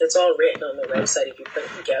it's all written on the website if you put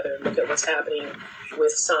it together and look at what's happening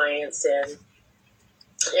with science and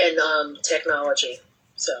technology.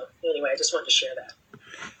 So anyway, I just wanted to share that.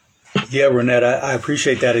 Yeah, Renette, I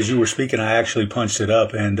appreciate that. As you were speaking, I actually punched it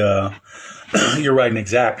up, and you're right and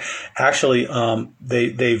exact. Actually,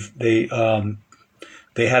 they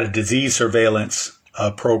had a disease surveillance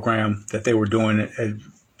program that they were doing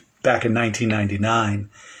back in 1999,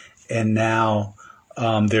 and now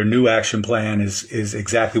their new action plan is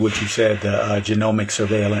exactly what you said, the genomic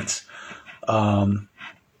surveillance,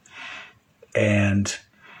 and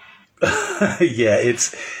yeah,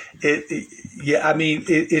 Yeah, I mean,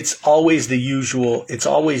 it's always the usual. It's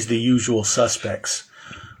always the usual suspects.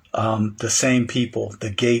 The same people,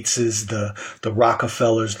 the Gateses, the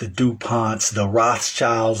Rockefellers, the DuPonts, the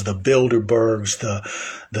Rothschilds, the Bilderbergs,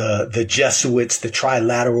 the Jesuits, the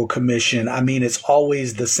Trilateral Commission. I mean, it's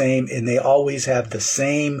always the same, and they always have the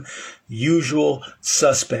same usual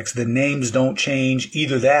suspects. The names don't change.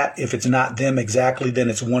 Either that, if it's not them exactly, then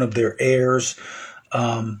it's one of their heirs.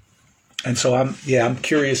 And so I'm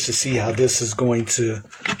curious to see how this is going to,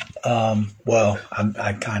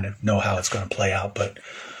 I kind of know how it's going to play out, but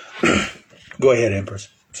go ahead, Empress.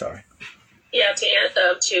 Sorry. Yeah, to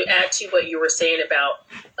add to what you were saying about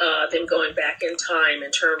them going back in time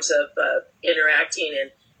in terms of interacting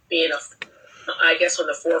and being, I guess, on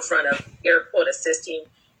the forefront of air quote assisting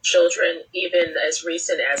children, even as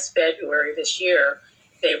recent as February this year,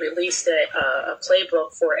 they released a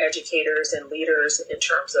playbook for educators and leaders in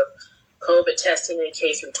terms of COVID testing in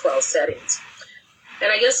K through 12 settings.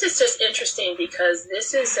 And I guess it's just interesting because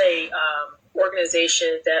this is a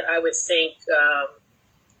organization that I would think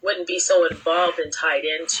wouldn't be so involved and tied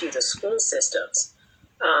into the school systems,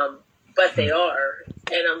 but they are.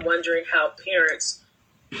 And I'm wondering how parents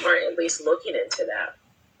aren't at least looking into that.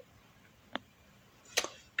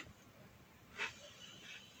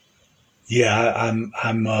 Yeah,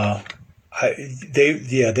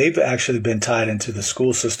 they've actually been tied into the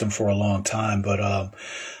school system for a long time, but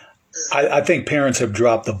I think parents have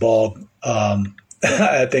dropped the ball.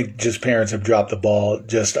 I think just parents have dropped the ball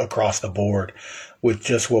just across the board with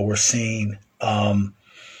just what we're seeing. I mean,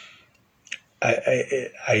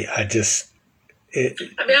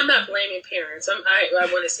 I'm not blaming parents. I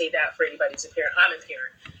want to say that for anybody who's a parent. I'm a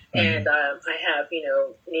parent, and I have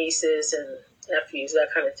nieces and nephews, that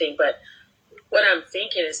kind of thing. But what I'm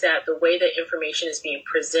thinking is that the way that information is being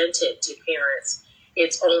presented to parents,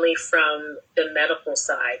 it's only from the medical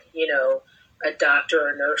side. A doctor or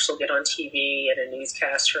a nurse will get on TV and a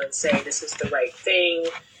newscaster and say, this is the right thing,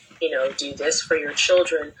 do this for your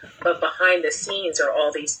children. But behind the scenes are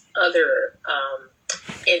all these other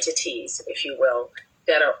entities, if you will,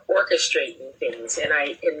 that are orchestrating things. And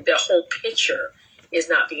the whole picture is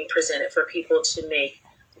not being presented for people to make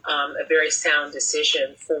a very sound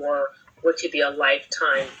decision for what could be a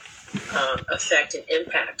lifetime effect and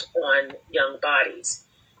impact on young bodies.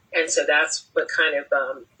 And so that's what kind of,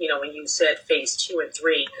 when you said phase 2 and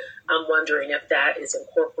 3, I'm wondering if that is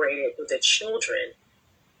incorporated with the children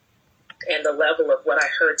and the level of what I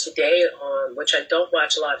heard today on, which I don't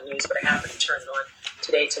watch a lot of news, but I happened to turn it on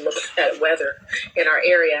today to look at weather in our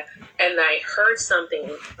area. And I heard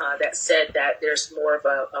something that said that there's more of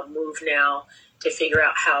a move now to figure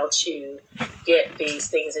out how to get these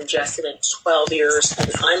things ingested in 12 years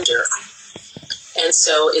and under. And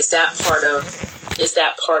so is that part of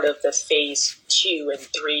the phase 2 and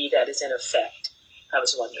 3 that is in effect? I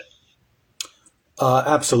was wondering.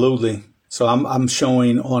 Absolutely. So I'm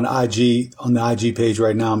showing on IG, on the IG page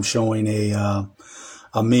right now, I'm showing a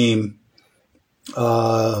meme,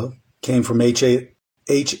 came from HHS.gov.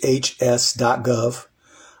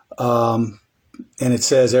 And it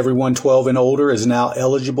says everyone 12 and older is now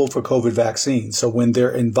eligible for COVID vaccine. So when they're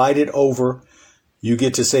invited over, you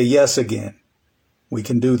get to say yes again. We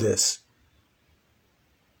can do this.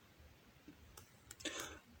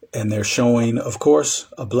 And they're showing, of course,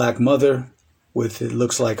 a black mother with, it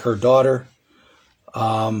looks like her daughter.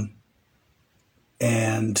 And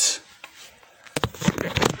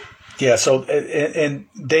yeah, so, and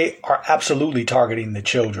they are absolutely targeting the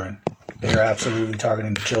children. They are absolutely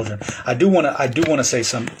targeting the children. I do want to say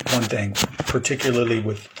one thing, particularly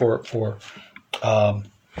for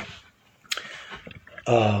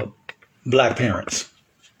black parents,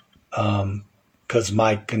 because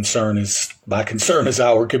my concern is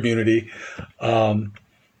our community.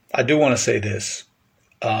 I do want to say this.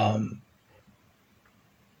 I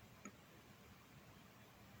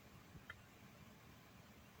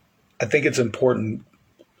think it's important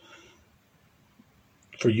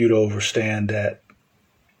for you to understand that,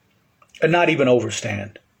 and not even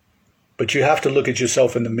understand, but you have to look at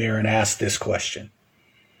yourself in the mirror and ask this question.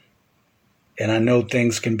 And I know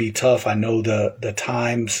things can be tough. I know the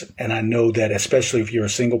times, and I know that especially if you're a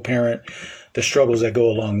single parent, the struggles that go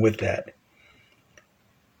along with that.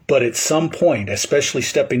 But at some point, especially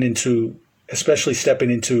stepping into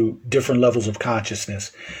different levels of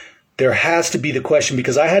consciousness, there has to be the question,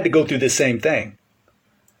 because I had to go through the same thing.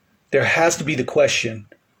 There has to be the question,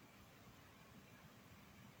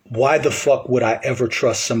 why the fuck would I ever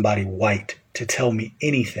trust somebody white to tell me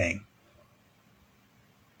anything?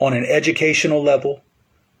 On an educational level,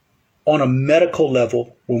 on a medical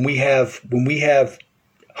level, when we have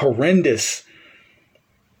horrendous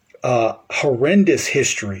horrendous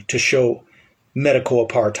history to show medical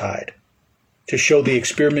apartheid, to show the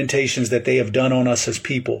experimentations that they have done on us as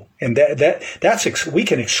people. And that's we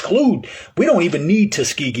can exclude. We don't even need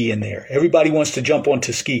Tuskegee in there. Everybody wants to jump on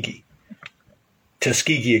Tuskegee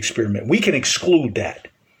experiment. We can exclude that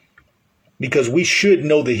because we should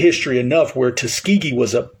know the history enough where Tuskegee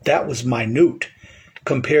was minute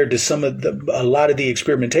compared to a lot of the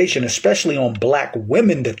experimentation, especially on black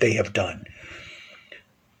women that they have done.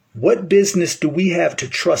 What business do we have to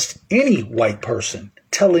trust any white person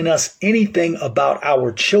telling us anything about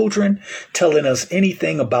our children, telling us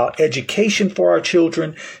anything about education for our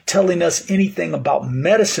children, telling us anything about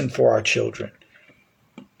medicine for our children?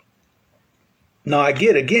 Now, I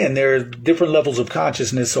get, again, there are different levels of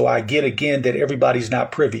consciousness, so I get, again, that everybody's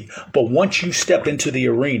not privy. But once you step into the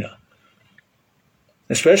arena,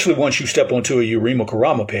 especially once you step onto a Yurima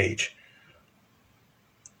Karama page,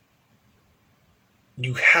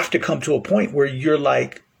 you have to come to a point where you're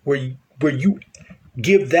like, where you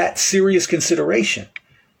give that serious consideration.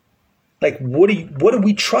 Like, what are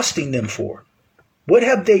we trusting them for? What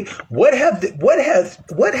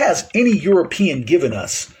has any European given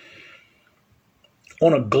us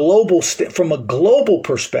on a global, from a global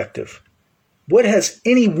perspective? What has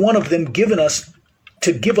any one of them given us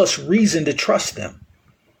to give us reason to trust them?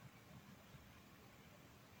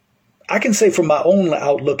 I can say from my own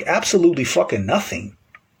outlook, absolutely fucking nothing.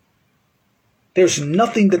 There's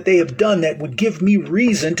nothing that they have done that would give me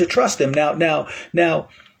reason to trust them. Now,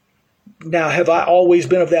 have I always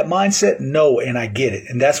been of that mindset? No, and I get it.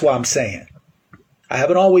 And that's why I'm saying I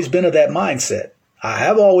haven't always been of that mindset. I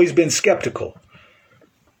have always been skeptical,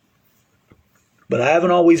 but I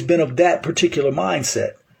haven't always been of that particular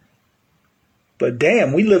mindset. But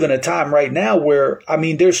damn, we live in a time right now where, I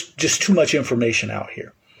mean, there's just too much information out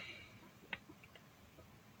here.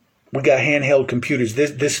 We got handheld computers.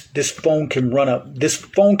 This phone can run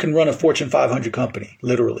a Fortune 500 company.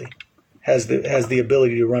 Literally, has the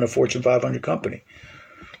ability to run a Fortune 500 company.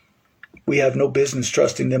 We have no business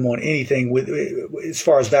trusting them on anything as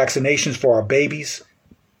far as vaccinations for our babies,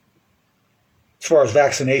 as far as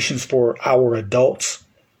vaccinations for our adults.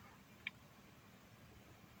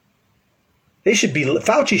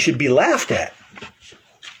 Fauci should be laughed at.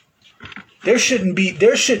 There shouldn't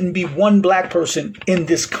be one black person in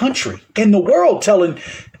this country, in the world,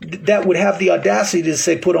 that would have the audacity to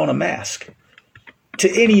say put on a mask to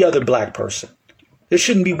any other black person. There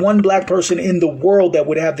shouldn't be one black person in the world that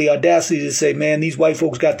would have the audacity to say, man, these white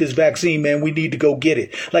folks got this vaccine, man, we need to go get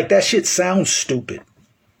it. Like, that shit sounds stupid.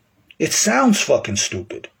 It sounds fucking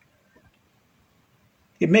stupid.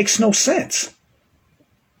 It makes no sense.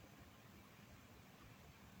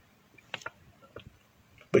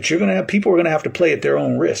 But people are going to have to play at their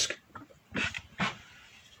own risk.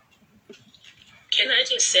 Can I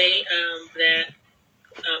just say that,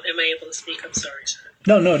 am I able to speak? I'm sorry, sir.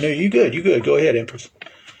 No, you good. Go ahead, Empress.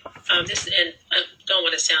 And I don't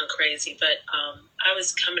want to sound crazy, but I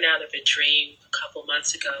was coming out of a dream a couple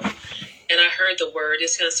months ago, and I heard the word,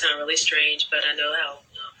 it's going to sound really strange, but I know how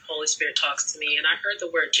Holy Spirit talks to me, and I heard the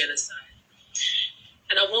word genocide.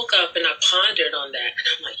 And I woke up and I pondered on that, and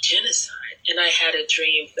I'm like, genocide? And I had a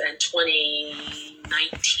dream in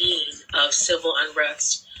 2019 of civil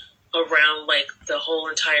unrest around like the whole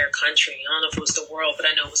entire country. I don't know if it was the world, but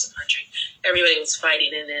I know it was the country. Everybody was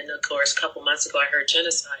fighting. And then, of course, a couple months ago, I heard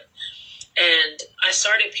genocide. And I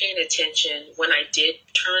started paying attention. When I did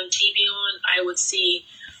turn TV on, I would see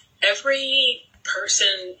every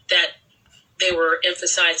person that they were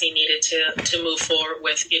emphasizing needed to move forward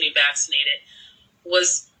with getting vaccinated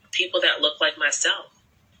was people that looked like myself.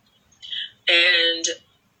 And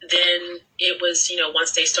then it was,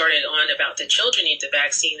 once they started on about the children need the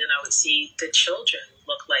vaccine, then I would see the children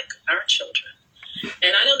look like our children.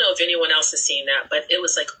 And I don't know if anyone else has seen that, but it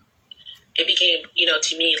was like, it became,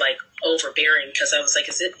 to me, like overbearing, because I was like,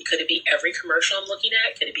 could it be every commercial I'm looking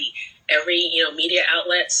at? Could it be every, media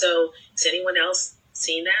outlet? So has anyone else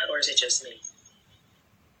seen that, or is it just me?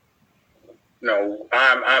 No,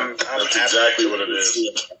 I'm That's exactly what it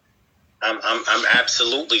is. I'm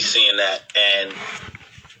absolutely seeing that, and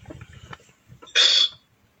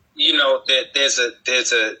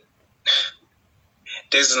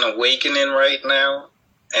there's an awakening right now,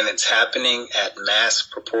 and it's happening at mass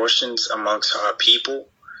proportions amongst our people.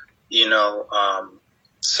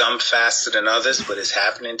 Some faster than others, but it's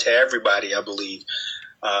happening to everybody, I believe.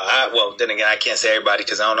 Then again, I can't say everybody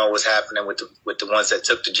because I don't know what's happening with the ones that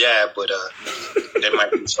took the jab, but they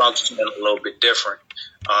might be functioning a little bit different.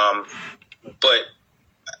 But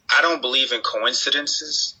I don't believe in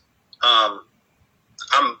coincidences. I'm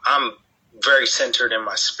very centered in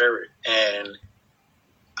my spirit, and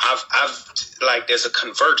like, there's a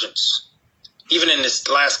convergence. Even in this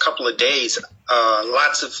last couple of days,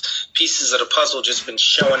 lots of pieces of the puzzle just been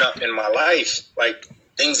showing up in my life, like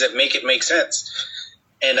things that make sense.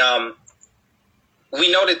 And we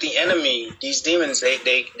know that the enemy, these demons,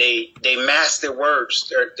 they mask their words.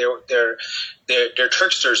 They're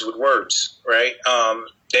tricksters with words, right?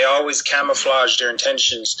 They always camouflage their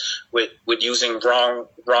intentions with using wrong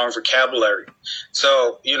vocabulary.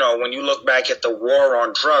 So, you know, when you look back at the war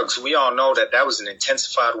on drugs, we all know that was an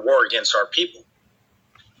intensified war against our people,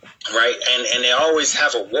 right? And they always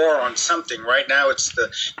have a war on something. Right now, they're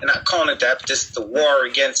not calling it that, but this is the war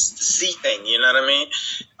against the sea thing. You know what I mean?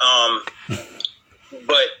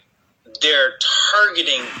 But they're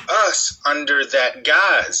targeting us under that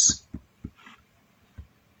guise.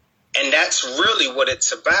 And that's really what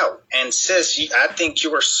it's about. And sis, I think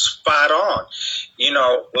you were spot on. You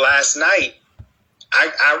know, last night,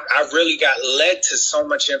 I really got led to so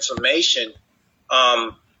much information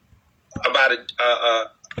about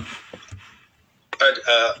a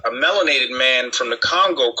melanated man from the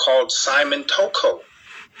Congo called Simon Toko,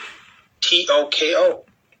 Toko.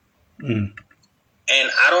 Mm.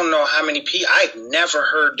 And I don't know how many people. I've never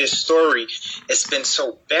heard this story. It's been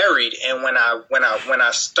so buried. And when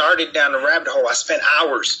I started down the rabbit hole, I spent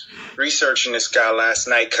hours researching this guy last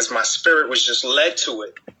night because my spirit was just led to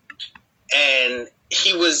it. And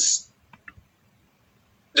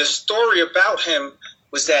the story about him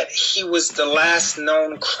was that he was the last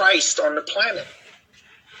known Christ on the planet.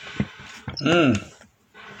 Mm.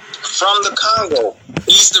 From the Congo.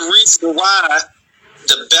 He's the reason why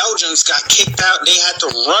the Belgians got kicked out. They had to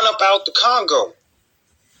run up out the Congo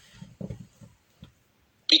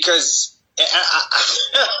because,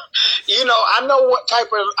 you know, I know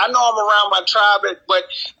I'm around my tribe, but,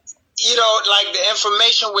 you know, like, the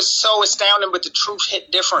information was so astounding, but the truth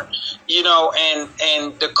hit different, you know,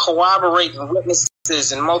 and the corroborating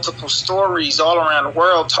witnesses and multiple stories all around the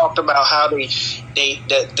world talked about how the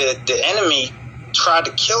enemy tried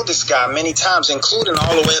to kill this guy many times, including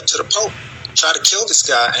all the way up to the Pope. Try to kill this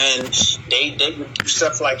guy, and they would do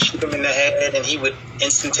stuff like shoot him in the head and he would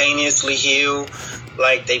instantaneously heal.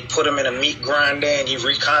 Like, they put him in a meat grinder and he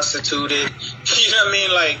reconstituted. You know what I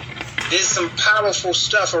mean? Like, there's some powerful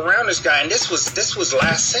stuff around this guy, and this was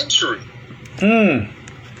last century.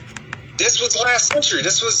 This was last century.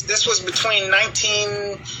 This was between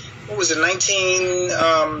 19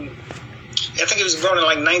 I think it was born in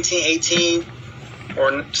like 1918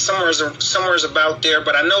 or somewhere's about there,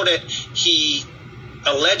 but I know that he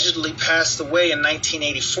allegedly passed away in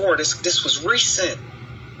 1984. This was recent.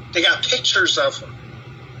 They got pictures of him.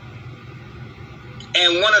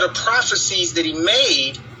 And one of the prophecies that he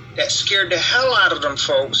made that scared the hell out of them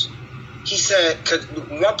folks, he said, because at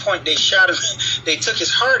one point they shot him, they took his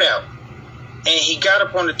heart out, and he got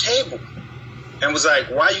up on the table and was like,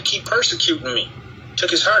 "Why you keep persecuting me?"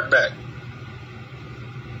 Took his heart back.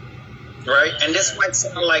 Right? And this might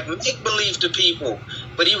sound like make-believe to people,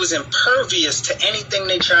 but he was impervious to anything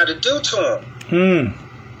they tried to do to him.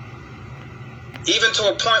 Even to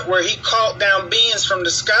a point where he called down beings from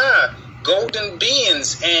the sky, golden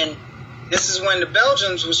beings, and this is when the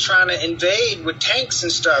Belgians was trying to invade with tanks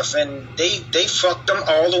and stuff, and they fucked them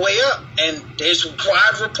all the way up. And there's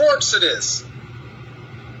wide reports of this.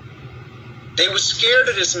 They were scared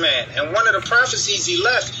of this man. And one of the prophecies he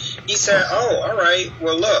left, he said, "Oh, all right,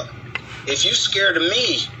 well, look, if you're scared of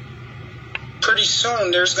me, pretty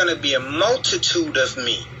soon there's going to be a multitude of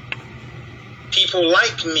me. People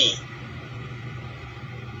like me."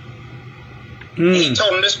 And he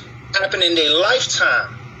told them this happened in their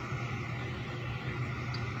lifetime.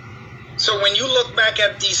 So when you look back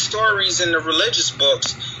at these stories in the religious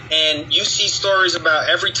books, and you see stories about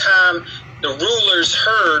every time the rulers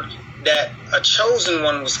heard that a chosen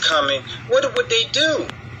one was coming, what would they do?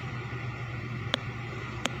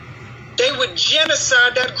 They would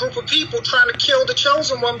genocide that group of people trying to kill the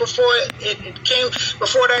chosen one before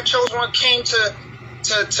that chosen one came to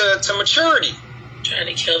maturity. Trying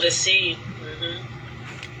to kill the seed.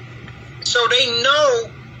 So they know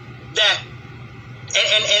that,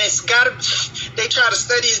 and it's got to. They try to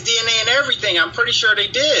study his DNA and everything. I'm pretty sure they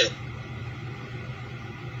did,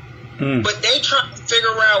 but they try to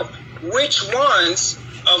figure out which ones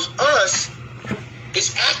of us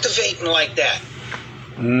is activating like that.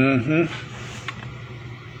 And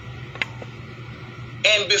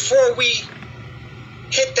before we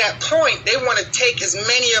hit that point, they want to take as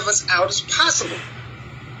many of us out as possible.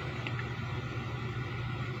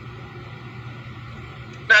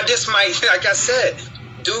 Now, this might, like I said,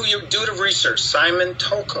 do the research. Simon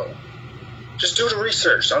Toko. Just do the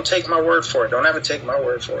research. Don't take my word for it. Don't ever take my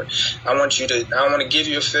word for it. I want to give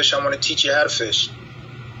you a fish. I want to teach you how to fish.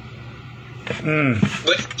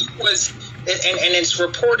 But he was, and it's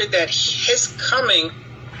reported that his coming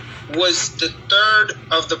was the third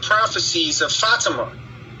of the prophecies of Fatima.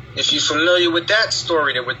 If you're familiar with that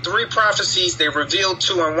story, there were 3 prophecies. They revealed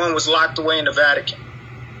 2, and 1 was locked away in the Vatican.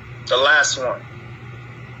 The last one.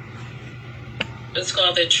 It's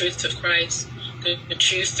called The Truth of Christ. The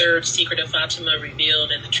true third secret of Fatima revealed,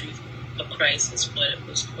 and the truth of Christ is what it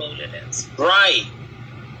was quoted as. Right.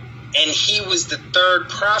 And he was the third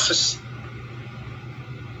prophecy.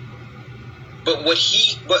 But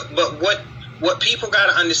what people got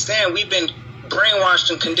to understand, we've been brainwashed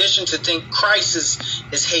and conditioned to think Christ is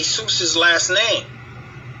Jesus' last name,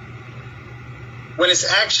 when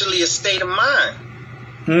it's actually a state of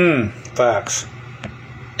mind. Facts.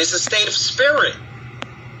 It's a state of spirit.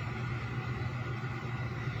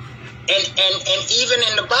 And even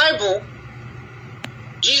in the Bible,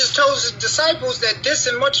 Jesus told his disciples that this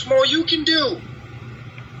and much more you can do.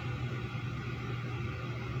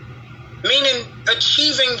 Meaning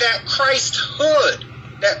achieving that Christhood,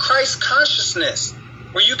 that Christ consciousness,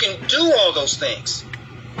 where you can do all those things.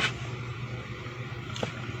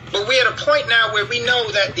 But we're at a point now where we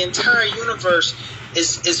know that the entire universe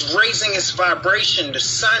is raising its vibration. The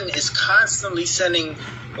sun is constantly sending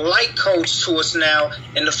light codes to us now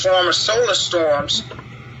in the form of solar storms,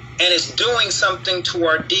 and it's doing something to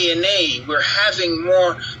our DNA. We're having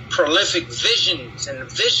more prolific visions, and the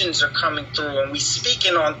visions are coming through, and we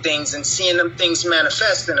speaking on things and seeing them things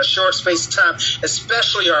manifest in a short space of time,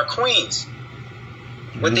 especially our queens.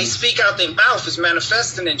 What they speak out their mouth is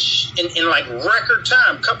manifesting in like record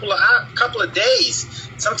time, couple of days,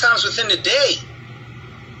 sometimes within the day.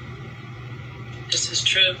 This is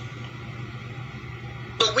true.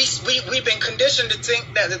 But we've been conditioned to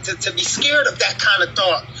think that to be scared of that kind of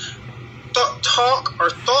talk,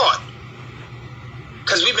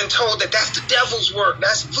 because we've been told that that's the devil's work,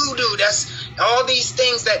 that's voodoo, that's all these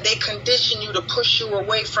things that they condition you to push you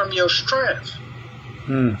away from your strength.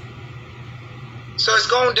 So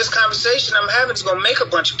this conversation I'm having is going to make a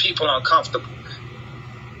bunch of people uncomfortable.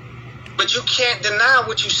 But you can't deny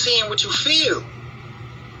what you see and what you feel.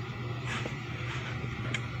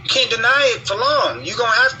 You can't deny it for long. You're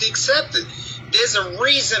going to have to accept it. There's a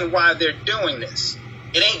reason why they're doing this.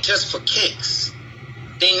 It ain't just for kicks.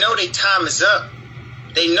 They know their time is up.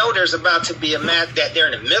 They know there's about to be that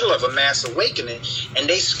they're in the middle of a mass awakening, and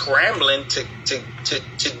they scrambling to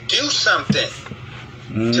do something.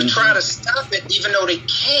 To try to stop it, even though they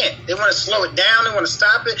can't. They want to slow it down. They want to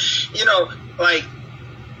stop it. You know, like,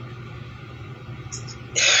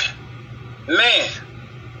 man.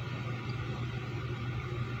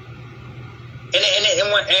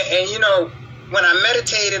 And you know, when I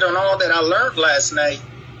meditated on all that I learned last night,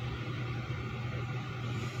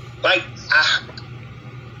 like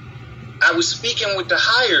I was speaking with the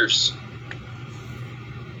hires.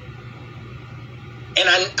 And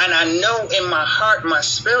I know in my heart, my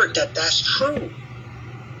spirit, that that's true.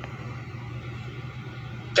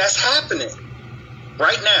 That's happening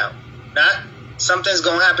right now. Not something's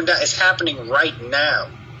going to happen. It's happening right now.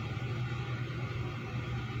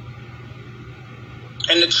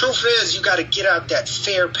 And the truth is, you got to get out that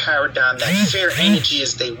fear paradigm. That fear energy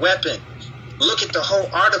is their weapon. Look at the whole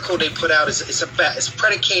article they put out. It's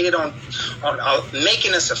predicated on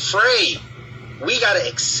making us afraid. We got to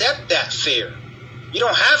accept that fear. You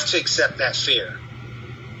don't have to accept that fear.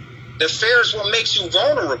 The fear is what makes you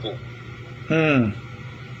vulnerable. The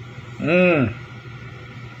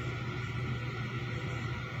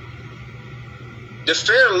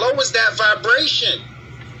fear lowers that vibration.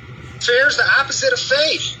 Fear is the opposite of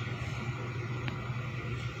faith.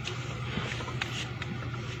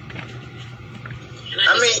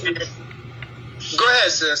 Go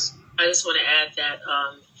ahead, sis. I just want to add that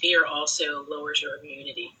fear also lowers your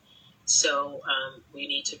immunity. So we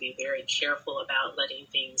need to be very careful about letting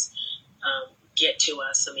things get to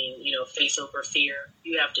us. I mean, you know, faith over fear.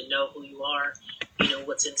 You have to know who you are. You know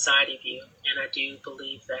what's inside of you. And I do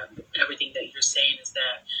believe that everything that you're saying is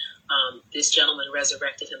that this gentleman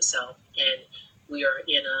resurrected himself, and we are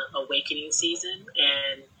in an awakening season.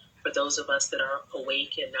 And for those of us that are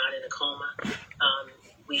awake and not in a coma,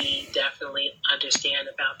 we definitely understand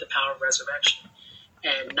about the power of resurrection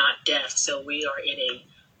and not death. So we are in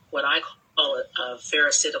what I call a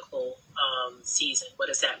pharisaical season. What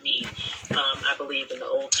does that mean? I believe in the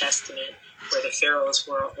Old Testament, where the pharaohs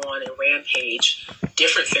were on a rampage,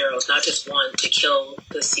 different pharaohs, not just one, to kill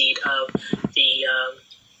the seed of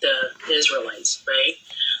the Israelites, right?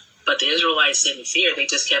 But the Israelites didn't fear; they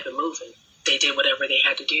just kept it moving. they did whatever they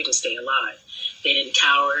had to do to stay alive. They didn't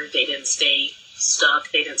cower. They didn't stay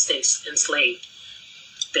stuck. They didn't stay enslaved.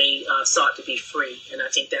 They sought to be free, and I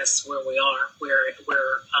think that's where we are. We're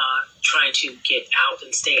trying to get out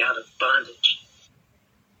and stay out of bondage.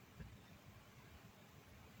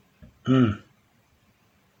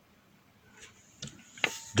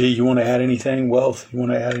 D, you want to add anything? Wealth, you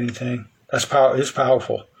want to add anything? That's power. It's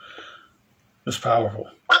powerful. It's powerful.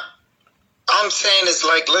 I'm saying is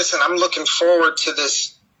like, listen, I'm looking forward to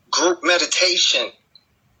this group meditation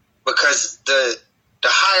because the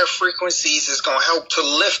higher frequencies is going to help to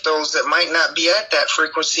lift those that might not be at that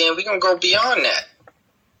frequency, and we're going to go beyond that.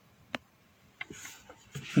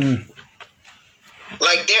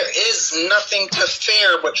 Like, there is nothing to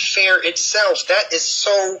fear but fear itself. That is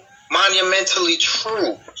so monumentally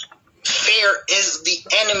true. Fear is the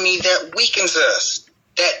enemy that weakens us.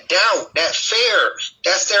 That doubt, that fear,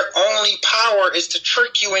 that's their only power, is to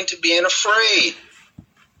trick you into being afraid.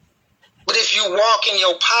 But if you walk in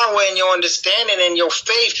your power and your understanding and your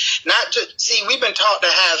faith, not just, see, we've been taught to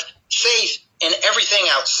have faith in everything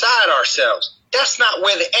outside ourselves. That's not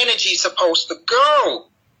where the energy's supposed to go.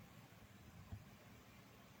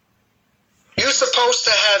 You're supposed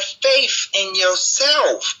to have faith in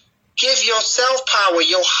yourself. Give yourself power,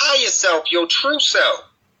 your higher self, your true self.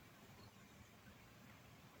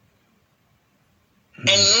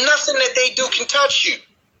 And nothing that they do can touch you.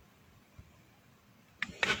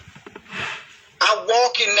 I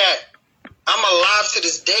walk in that. I'm alive to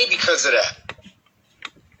this day because of that.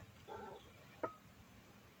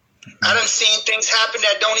 I done seen things happen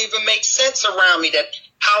that don't even make sense around me, that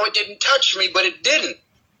how it didn't touch me, but it didn't.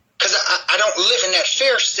 Because I don't live in that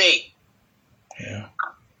fear state. Yeah.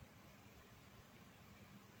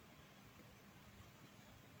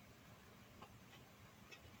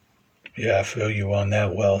 Yeah, I feel you on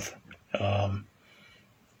that, Wealth.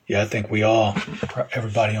 Yeah, I think we all,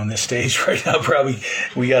 everybody on this stage right now, probably,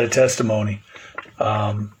 we got a testimony.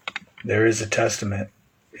 There is a testament.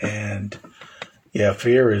 And yeah,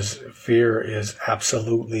 fear is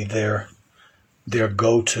absolutely their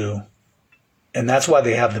go-to. And that's why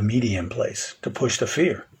they have the media in place, to push the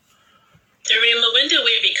fear. I mean, when did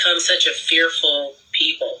we become such a fearful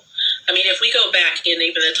people? I mean, if we go back in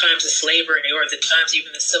even the times of slavery or the times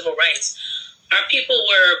even the civil rights, our people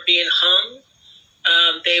were being hung.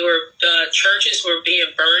 Churches were being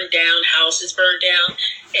burned down, houses burned down,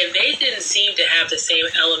 and they didn't seem to have the same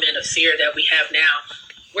element of fear that we have now.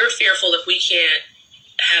 We're fearful if we can't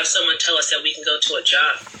have someone tell us that we can go to a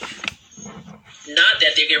job. Not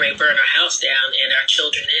that they're getting ready to burn our house down and our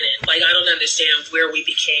children in it. Like, I don't understand where we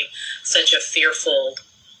became such a fearful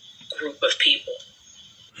group of people.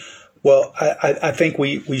 Well, I think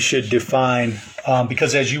we should define,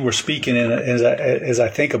 because as you were speaking and as I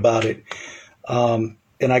think about it, and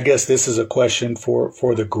I guess this is a question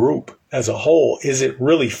for the group as a whole, is it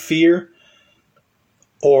really fear,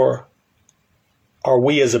 or are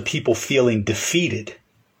we as a people feeling defeated?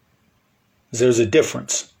 There's a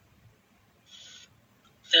difference.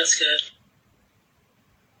 That's good.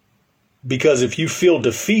 Because if you feel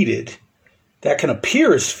defeated, that can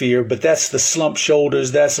appear as fear, but that's the slumped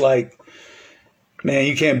shoulders. That's like, man,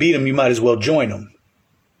 you can't beat them. You might as well join them.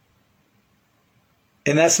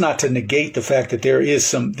 And that's not to negate the fact that there is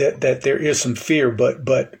some that there is some fear, but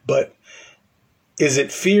is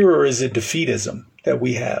it fear or is it defeatism that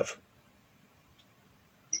we have?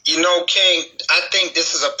 You know, King, I think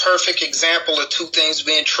this is a perfect example of two things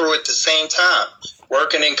being true at the same time,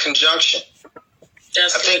 working in conjunction. I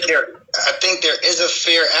think there is a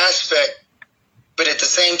fear aspect, but at the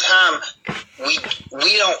same time, we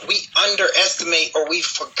underestimate, or we've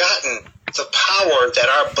forgotten the power that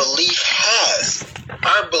our belief has.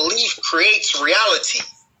 Our belief creates reality.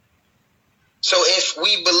 So if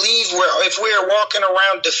we believe if we're walking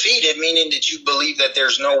around defeated, meaning that you believe that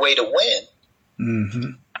there's no way to win,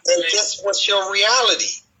 then guess what's your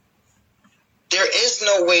reality? There is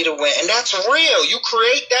no way to win, and that's real. You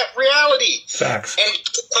create that reality. Facts. And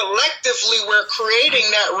collectively, we're creating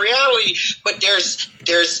that reality. But there's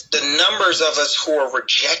the numbers of us who are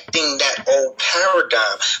rejecting that old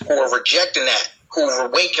paradigm, who are rejecting that, who are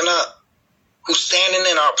waking up, who's standing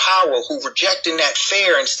in our power, who rejecting that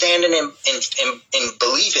fear and standing in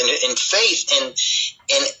believing in faith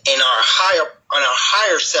in our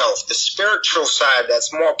higher self, the spiritual side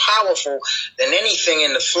that's more powerful than anything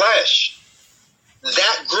in the flesh.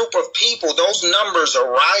 That group of people, those numbers are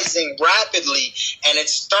rising rapidly, and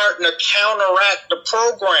it's starting to counteract the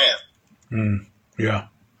program. Yeah,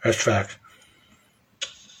 that's fact.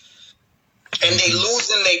 And they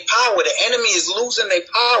losing their power. The enemy is losing their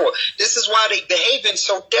power. This is why they behaving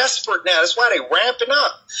so desperate now. That's why they ramping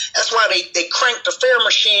up. That's why they cranked the fear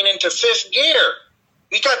machine into fifth gear.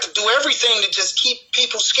 We got to do everything to just keep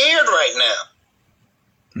people scared right now.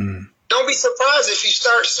 Don't be surprised if you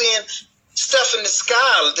start seeing stuff in the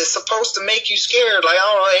sky that's supposed to make you scared, like,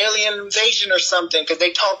 I don't know, alien invasion or something, because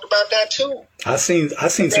they talked about that too. I seen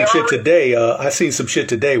some shit today. I seen some shit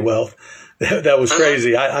today, Wealth. That was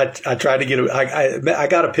crazy. I tried to get it. I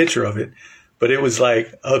got a picture of it, but it was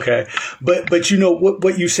like, okay. But you know,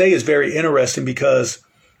 what you say is very interesting, because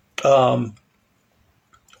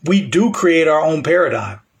we do create our own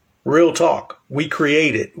paradigm. Real talk. We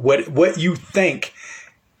create it. What you think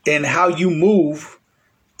and how you move,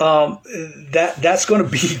 that's going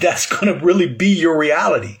to really be your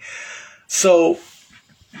reality. So,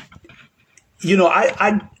 you know,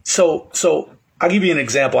 so I'll give you an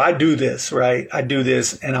example. I do this, right? I do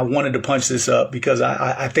this, and I wanted to punch this up because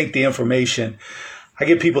I think the information, I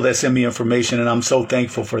get people that send me information, and I'm so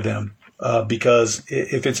thankful for them, because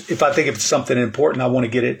if I think it's something important, I want to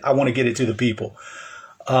get it. I want to get it to the people.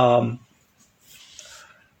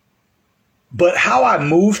 But how I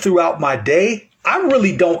move throughout my day, I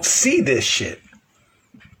really don't see this shit.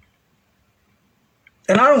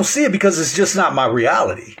 And I don't see it because it's just not my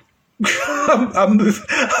reality.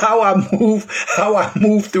 How I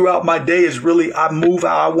move throughout my day is really, I move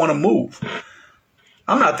how I want to move.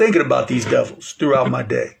 I'm not thinking about these devils throughout my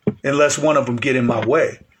day unless one of them get in my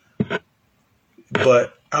way.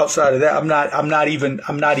 But outside of that, I'm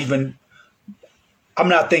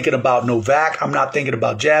not thinking about no vac. I'm not thinking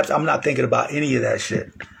about jabs. I'm not thinking about any of that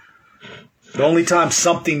shit. The only time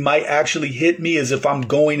something might actually hit me is if I'm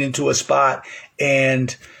going into a spot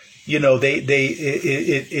and, you know,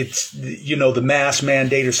 it's, you know, the mask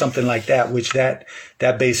mandate or something like that, which that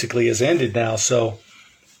basically has ended now. So,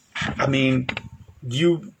 I mean,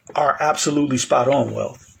 you are absolutely spot on,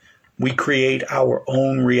 Wealth. We create our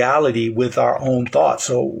own reality with our own thoughts.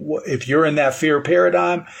 So if you're in that fear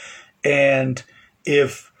paradigm, and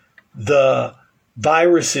if the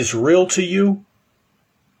virus is real to you,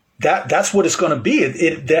 that's what it's going to be.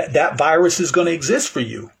 That virus is going to exist for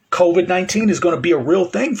you. COVID-19 is going to be a real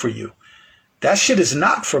thing for you. That shit is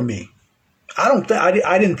not for me.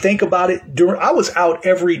 I didn't think about it I was out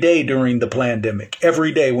every day during the pandemic.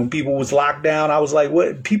 Every day when people was locked down, I was like,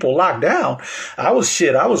 what? People locked down? I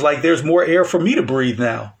was like, there's more air for me to breathe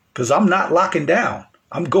now, because I'm not locking down.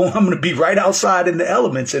 I'm going to be right outside in the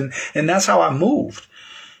elements. And that's how I moved.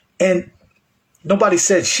 And nobody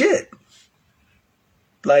said shit.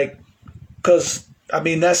 Like, because, I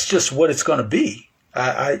mean, that's just what it's going to be.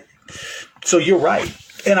 So you're right.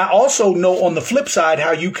 And I also know on the flip side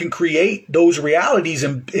how you can create those realities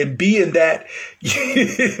and be in that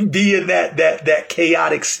that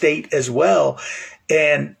chaotic state as well.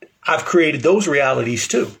 And I've created those realities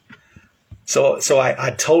too. So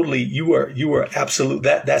I totally, you were absolute.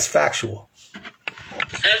 That's factual.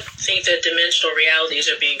 I think that dimensional realities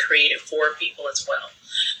are being created for people as well.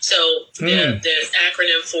 So the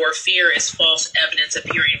acronym for fear is false evidence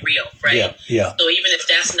appearing real, right? Yeah. So even if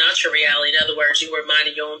that's not your reality, in other words, you were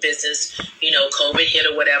minding your own business, you know, COVID hit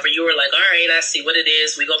or whatever, you were like, all right, I see what it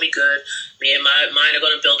is. We're going to be good. Me and my mind are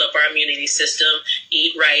going to build up our immunity system,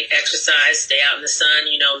 eat right, exercise, stay out in the sun,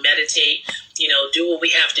 you know, meditate, you know, do what we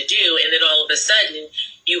have to do. And then all of a sudden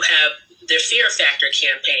you have the fear factor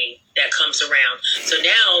campaign that comes around. So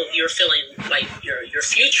now you're feeling like your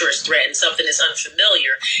future is threatened, something is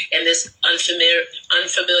unfamiliar, and this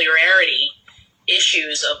unfamiliarity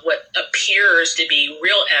issues of what appears to be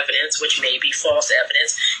real evidence, which may be false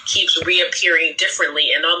evidence, keeps reappearing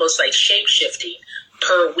differently and almost like shape-shifting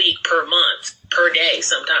per week, per month, per day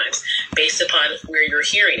sometimes, based upon where you're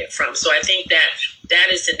hearing it from. So I think that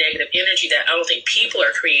is the negative energy that I don't think people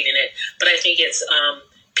are creating it, but I think it's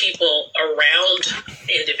people around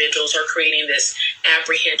individuals are creating this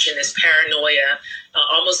apprehension, this paranoia,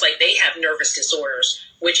 almost like they have nervous disorders,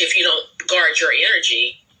 which if you don't guard your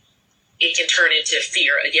energy, it can turn into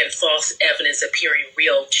fear. Again, false evidence appearing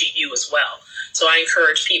real to you as well. So I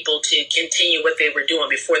encourage people to continue what they were doing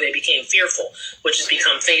before they became fearful, which is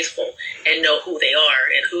become faithful and know who they are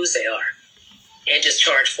and whose they are, and just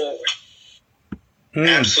charge forward.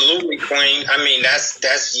 Absolutely, Queen. I mean, that's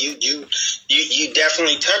you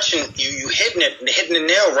definitely touching you hitting the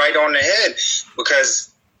nail right on the head, because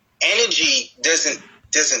energy doesn't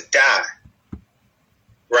die,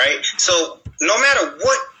 right? So no matter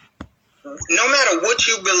what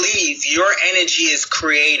you believe, your energy is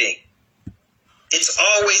creating. It's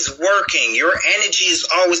always working. Your energy is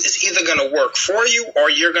always, it's either going to work for you or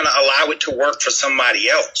you're going to allow it to work for somebody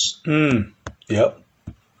else. Yep.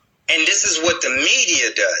 And this is what the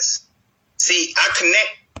media does. See, I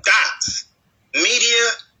connect dots. Media,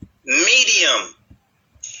 medium.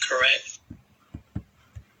 Correct.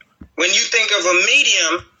 When you think of a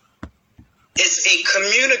medium, it's a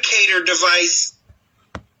communicator device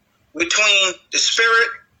between the spirit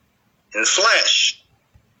and flesh.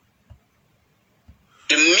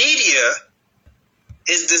 The media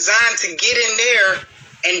is designed to get in there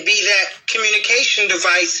and be that communication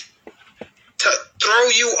device to throw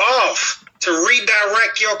you off, to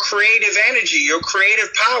redirect your creative energy, your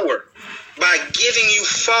creative power, by giving you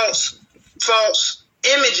false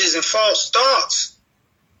images and false thoughts.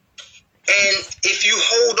 And if you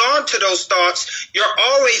hold on to those thoughts, you're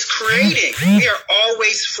always creating. We are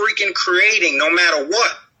always freaking creating, no matter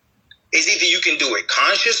what. It's either you can do it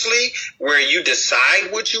consciously, where you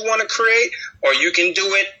decide what you want to create, or you can do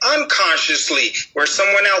it unconsciously, where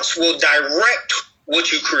someone else will direct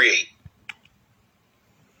what you create.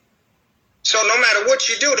 So no matter what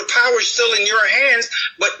you do, the power is still in your hands,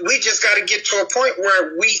 but we just got to get to a point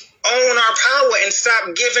where we own our power and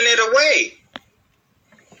stop giving it away.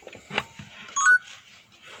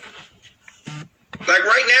 Like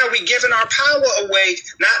right now, we're giving our power away.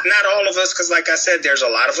 Not all of us, because like I said, there's a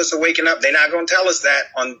lot of us are waking up. They're not going to tell us that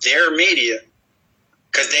on their media,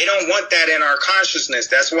 because they don't want that in our consciousness.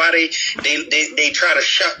 That's why they try to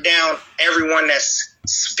shut down everyone that's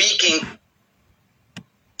speaking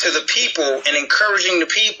to the people and encouraging the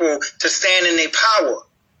people to stand in their power.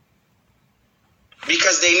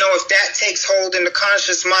 Because they know if that takes hold in the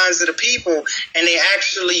conscious minds of the people and they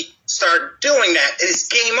actually start doing that, it's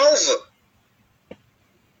game over.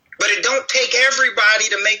 But it don't take everybody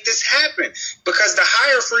to make this happen, because the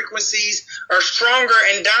higher frequencies are stronger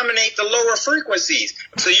and dominate the lower frequencies.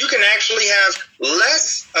 So you can actually have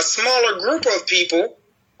a smaller group of people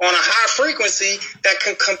on a high frequency that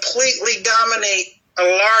can completely dominate a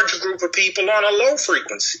large group of people on a low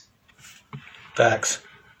frequency. Facts.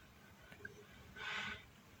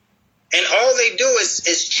 And all they do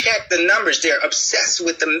is check the numbers. They're obsessed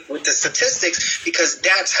with the statistics, because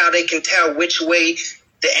that's how they can tell which way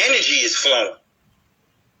the energy is flowing.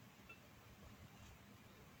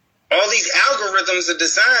 All these algorithms are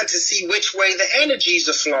designed to see which way the energies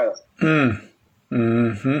are flowing.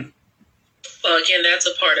 Well, again, that's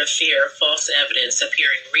a part of fear, false evidence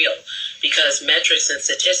appearing real, because metrics and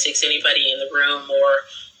statistics, anybody in the room or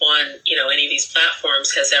on, any of these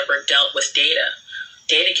platforms has ever dealt with data.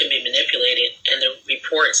 Data can be manipulated, and the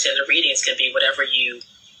reports and the readings can be whatever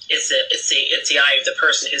it's the eye of the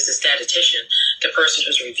person who's the statistician, the person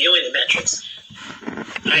who's reviewing the metrics.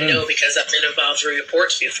 I know, because I've been involved in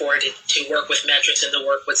reports before to work with metrics and to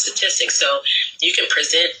work with statistics. So you can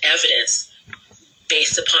present evidence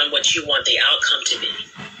based upon what you want the outcome to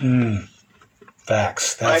be.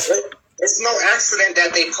 Facts. It's no accident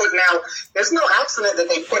that they putting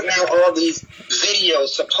out all these videos,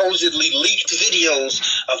 supposedly leaked videos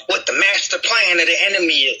of what the master plan of the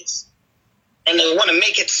enemy is. And they want to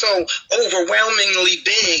make it so overwhelmingly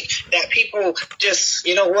big that people just,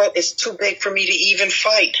 it's too big for me to even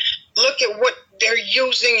fight. Look at what they're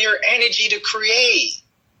using your energy to create.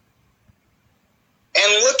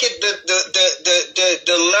 And look at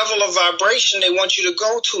the level of vibration they want you to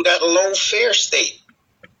go to, that low fear state.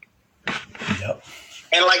 Yep.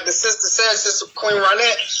 And like the sister said, Sister Queen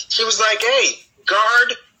Ronette, she was like, hey,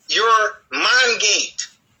 guard your mind gate.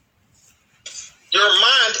 Your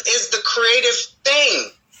mind is the creative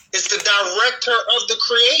thing. It's the director of the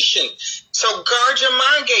creation. So guard your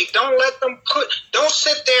mind gate. Don't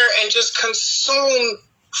sit there and just consume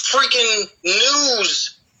freaking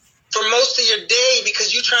news for most of your day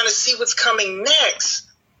because you're trying to see what's coming next.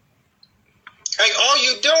 Like all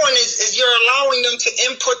you're doing is you're allowing them to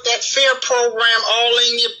input that fear program all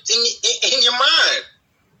in your mind.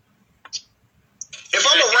 If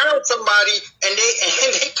I'm around somebody and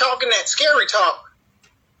they talking that scary talk,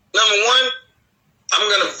 number one, I'm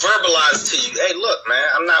gonna verbalize to you, hey, look, man,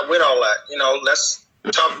 I'm not with all that. Let's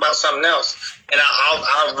talk about something else, and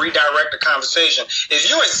I'll redirect the conversation. If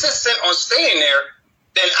you're insistent on staying there,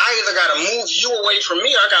 then I either gotta move you away from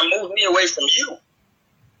me or I gotta move me away from you.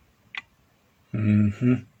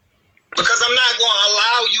 Mm-hmm. Because I'm not gonna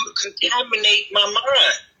allow you to contaminate my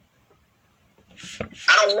mind.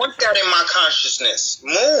 I don't want that in my consciousness.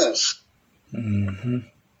 Move. Mm-hmm.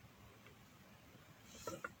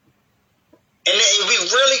 And we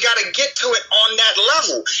really got to get to it on that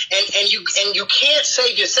level. And you can't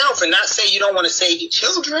save yourself and not say you don't want to save your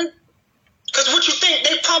children. Because what you think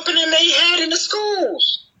they pumping in their head in the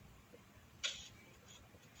schools?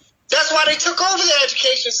 That's why they took over the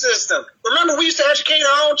education system. Remember, we used to educate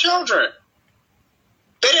our own children.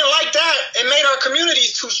 They didn't like that. It made our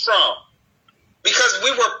communities too strong because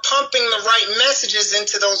we were pumping the right messages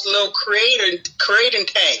into those little creating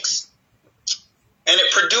tanks. And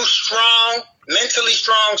it produced strong, mentally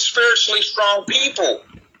strong, spiritually strong people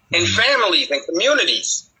and families and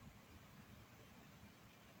communities.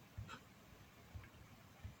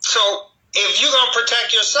 So if you're going to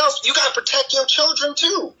protect yourself, you got to protect your children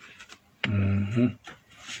too. Mm-hmm.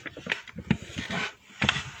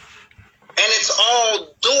 And it's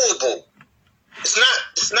all doable. It's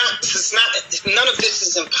not, none of this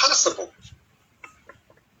is impossible.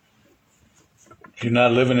 You're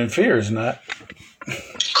not living in fear, is not.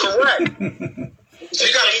 Correct. So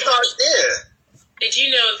you got to start there. Did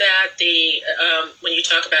you know that when you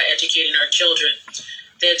talk about educating our children,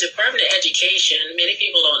 the Department of Education, many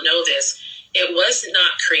people don't know this, it was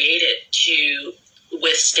not created to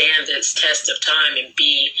withstand this test of time and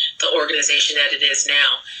be the organization that it is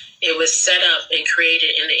now. It was set up and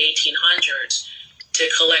created in the 1800s to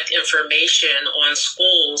collect information on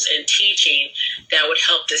schools and teaching that would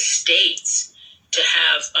help the states to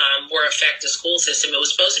have more effective school system. It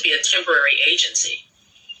was supposed to be a temporary agency.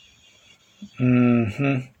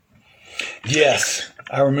 Mm-hmm. Yes,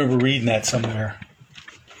 I remember reading that somewhere.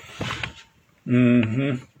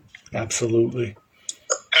 Mm-hmm. Absolutely.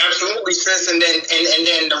 Absolutely, sis. And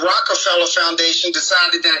then the Rockefeller Foundation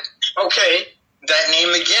decided that, okay, that name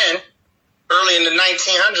again, early in the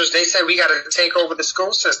 1900s, they said we got to take over the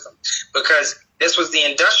school system because this was the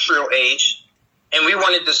industrial age, and we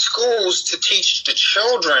wanted the schools to teach the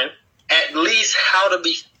children at least how to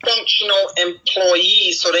be functional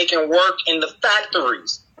employees so they can work in the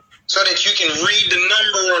factories. So that you can read the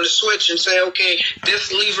number on the switch and say, okay,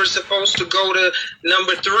 this lever's supposed to go to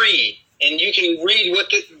number 3. And you can read what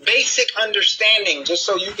the basic understanding just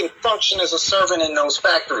so you can function as a servant in those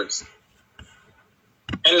factories,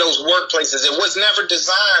 in those workplaces. It was never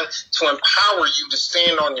designed to empower you to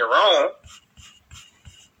stand on your own.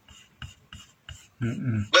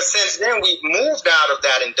 Mm-mm. But since then, we've moved out of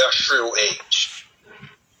that industrial age.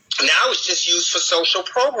 Now it's just used for social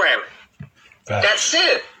programming. Right. That's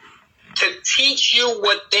it. To teach you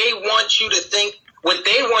what they want you to think,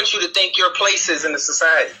 your place is in the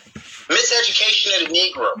society. Miseducation of the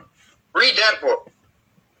Negro. Read that book.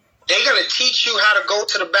 They're going to teach you how to go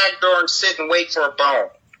to the back door and sit and wait for a bone.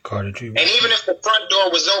 Carter G. And even if the front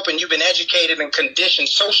door was open, you've been educated and conditioned,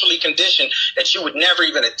 socially conditioned, that you would never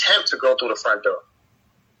even attempt to go through the front door.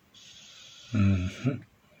 Mm-hmm.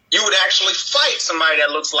 You would actually fight somebody that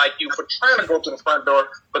looks like you for trying to go through the front door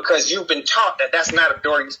because you've been taught that that's not a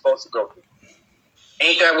door you're supposed to go through.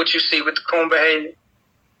 Ain't that what you see with the coon behavior?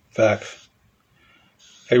 Facts.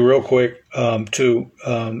 Hey, real quick,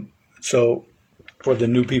 so for the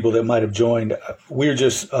new people that might have joined, we're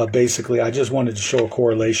just basically, I just wanted to show a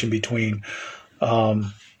correlation between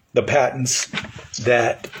the patents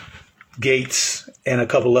that Gates and a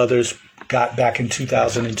couple others got back in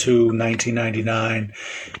 2002, 1999,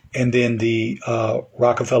 and then the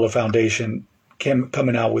Rockefeller Foundation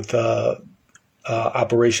coming out with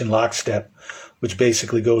Operation Lockstep, which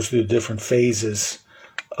basically goes through the different phases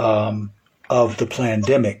of the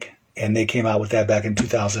pandemic, and they came out with that back in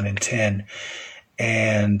 2010.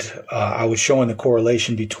 And we were showing the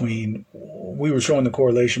correlation between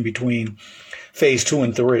phase 2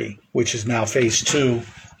 and 3, which is now phase 2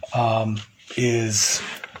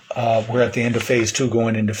 we're at the end of phase 2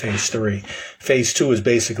 going into phase 3. Phase 2 is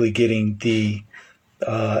basically getting the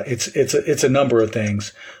it's a number of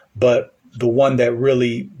things, but the one that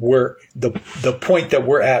really the point that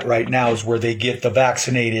we're at right now is where they get the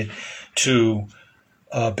vaccinated to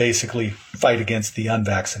basically fight against the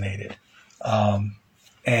unvaccinated.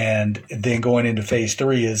 And then going into phase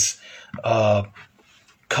 3 is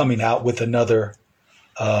coming out with another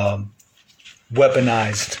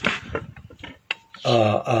weaponized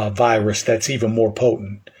virus that's even more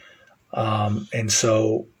potent. And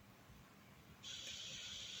so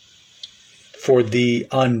for the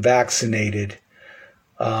unvaccinated,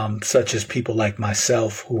 such as people like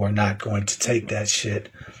myself who are not going to take that shit,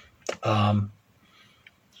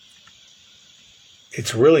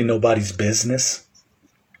 it's really nobody's business.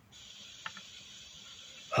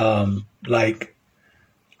 I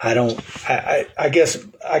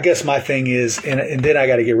guess my thing is, and then I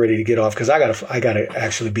got to get ready to get off because I gotta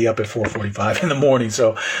actually be up at 4:45 in the morning.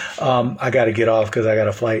 So, I got to get off because I got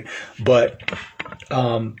a flight. But,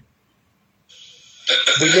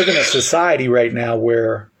 we live in a society right now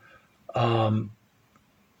where,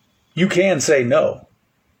 you can say no.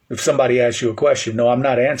 If somebody asks you a question, no, I'm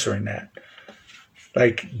not answering that.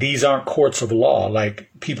 Like, these aren't courts of law. Like,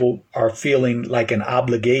 people are feeling like an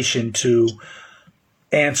obligation to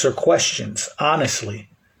answer questions honestly.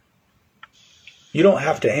 You don't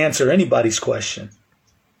have to answer anybody's question.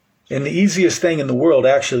 And the easiest thing in the world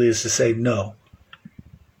actually is to say no.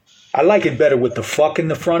 I like it better with the fuck in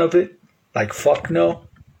the front of it, like fuck no.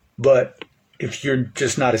 But if you're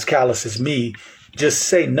just not as callous as me, just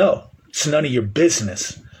say no. It's none of your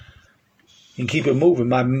business. And keep it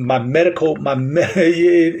moving. I don't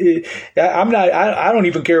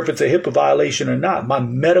even care if it's a HIPAA violation or not. My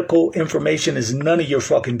medical information is none of your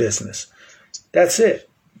fucking business. That's it.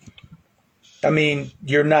 I mean,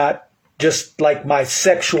 you're not just like my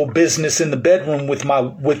sexual business in the bedroom with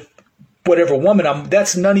whatever woman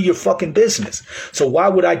that's none of your fucking business. So why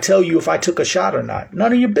would I tell you if I took a shot or not?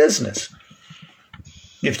 None of your business.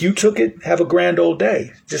 If you took it, have a grand old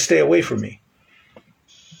day. Just stay away from me.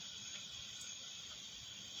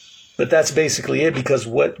 But that's basically it, because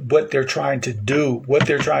what they're trying to do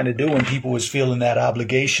when people is feeling that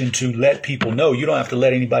obligation to let people know, you don't have to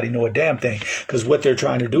let anybody know a damn thing, because what they're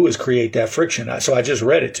trying to do is create that friction. So I just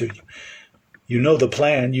read it to you. You know the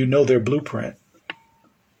plan, you know their blueprint.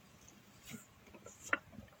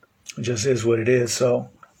 It just is what it is. So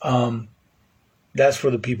that's for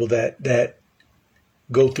the people that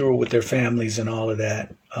go through it with their families and all of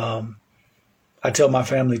that. I tell my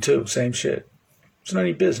family too, same shit. It's none of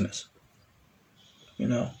your business. You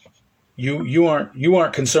know, you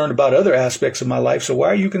aren't concerned about other aspects of my life, so why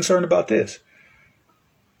are you concerned about this?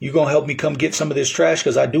 You gonna help me come get some of this trash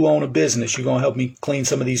because I do own a business? You gonna help me clean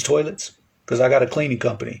some of these toilets because I got a cleaning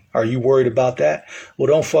company? Are you worried about that? Well,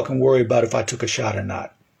 don't fucking worry about if I took a shot or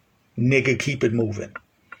not. Nigga, keep it moving.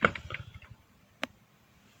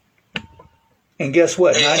 And guess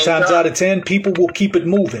what? 9 times out of 10, people will keep it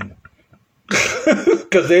moving.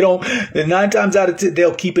 Because they don't, 9 times out of 10,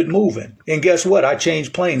 they'll keep it moving. And guess what? I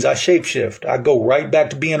change planes. I shapeshift. I go right back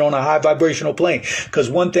to being on a high vibrational plane. Because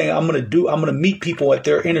one thing I'm going to meet people at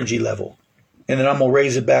their energy level. And then I'm going to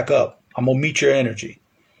raise it back up. I'm going to meet your energy.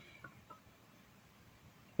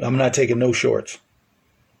 I'm not taking no shorts.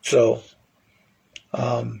 So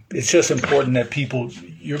it's just important that people,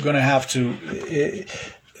 you're going to have to,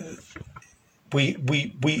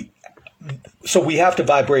 so we have to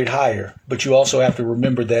vibrate higher, but you also have to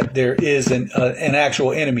remember that there is an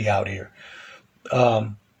actual enemy out here.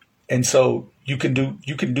 And so you can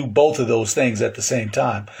do both of those things at the same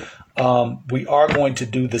time. We are going to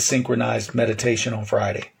do the synchronized meditation on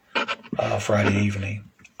Friday evening.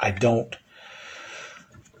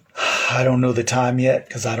 I don't know the time yet,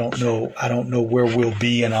 because I don't know where we'll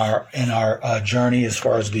be in our journey as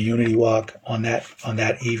far as the Unity Walk on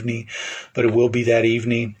that evening, but it will be that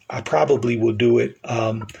evening. I probably will do it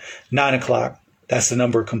 9 o'clock. That's the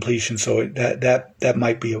number of completion, so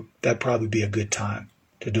that'd probably be a good time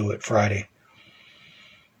to do it Friday.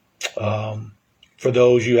 For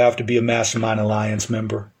those, you have to be a Mastermind Alliance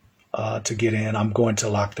member to get in. I'm going to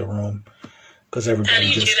lock the room because everybody. How do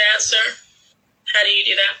you do that, sir? How do you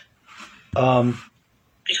do that?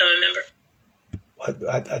 Become a member.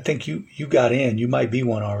 I think you got in. You might be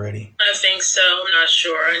one already. I think so. I'm not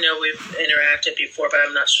sure. I know we've interacted before, but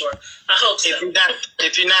I'm not sure. I hope so.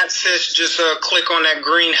 If you're not, sis, just click on that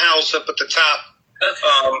green house up at the top,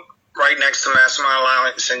 okay. Right next to Mastermind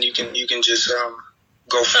Alliance, and you can just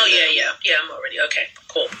go for it. Yeah. I'm already okay.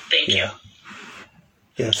 Cool. Thank you.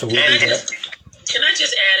 Yeah. So we'll do that. Can I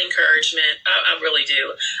just add encouragement? I really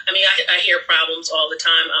do. I mean, I hear problems all the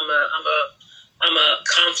time. I'm a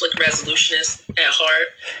conflict resolutionist at heart,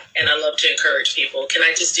 and I love to encourage people. Can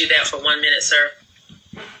I just do that for 1 minute, sir?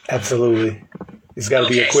 Absolutely. It's got to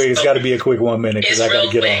be a quick. It's got to be a quick 1 minute because I got to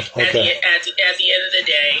get off. Okay. At the end of the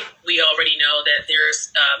day, we already know that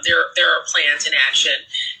there are plans in action,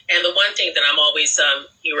 and the one thing that I'm always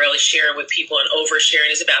really sharing with people and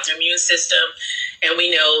oversharing is about their immune system. And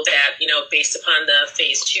we know that, based upon the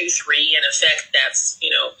phase 2, 3 in effect, that's,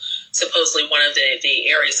 supposedly one of the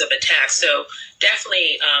areas of attack. So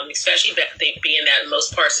definitely, especially being that in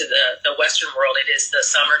most parts of the Western world, it is the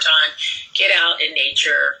summertime, get out in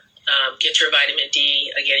nature, get your vitamin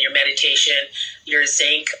D, again, your meditation, your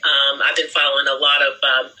zinc. I've been following a lot of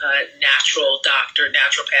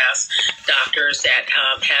naturopaths, doctors that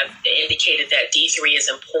have indicated that D3 is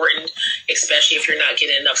important, especially if you're not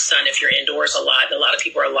getting enough sun, if you're indoors a lot. A lot of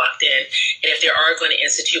people are locked in. And if they are going to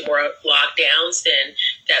institute more lockdowns, then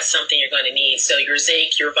that's something you're going to need. So your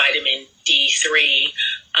zinc, your vitamin D3,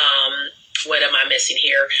 what am I missing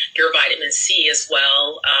here? Your vitamin C as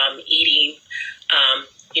well, eating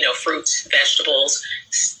fruits, vegetables,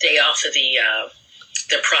 stay off of the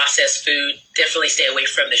processed food, definitely stay away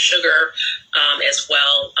from the sugar as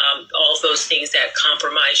well. All of those things that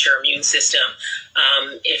compromise your immune system.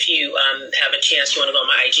 If you have a chance, you want to go on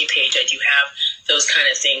my IG page, I do have those kind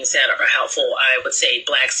of things that are helpful. I would say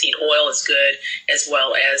black seed oil is good, as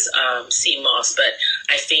well as sea moss. But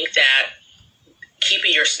I think that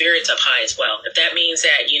keeping your spirits up high as well. If that means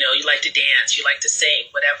that, you like to dance, you like to sing,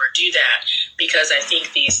 whatever, do that. Because I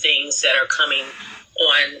think these things that are coming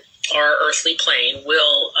on our earthly plane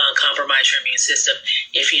will compromise your immune system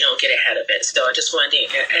if you don't get ahead of it. So I just wanted to,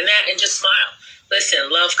 and just smile.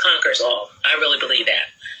 Listen, love conquers all. I really believe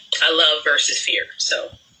that. I love versus fear. So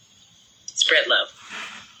spread love.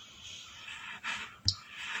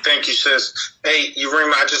 Thank you, sis. Hey,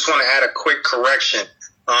 Yurima, I just want to add a quick correction.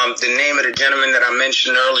 The name of the gentleman that I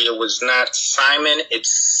mentioned earlier was not Simon. It's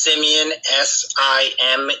Simeon,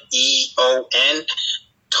 Simeon.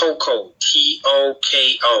 Toko, Toko.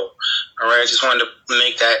 All right, I just wanted to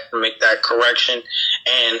make that correction,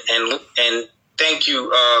 and thank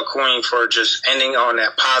you, Queen, for just ending on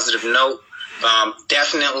that positive note.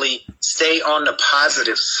 Definitely stay on the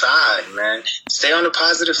positive side, man. Stay on the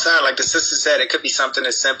positive side. Like the sister said, it could be something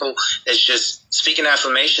as simple as just speaking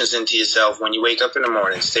affirmations into yourself when you wake up in the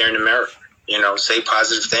morning. Stare in the mirror. Say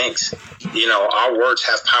positive things. Our words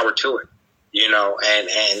have power to it.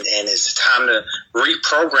 And it's time to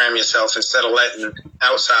reprogram yourself instead of letting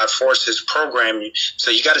outside forces program you.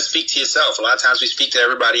 So you got to speak to yourself. A lot of times we speak to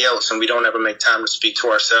everybody else and we don't ever make time to speak to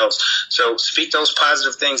ourselves. So speak those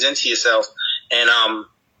positive things into yourself. And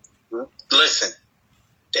listen,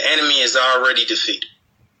 the enemy is already defeated.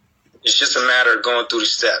 It's just a matter of going through the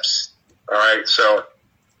steps. All right. So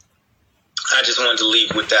I just wanted to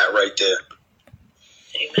leave with that right there.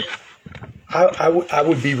 Amen. I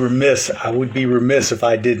would be remiss. I would be remiss if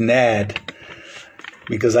I didn't add,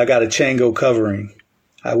 because I got a Chango covering.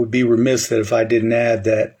 I would be remiss that if I didn't add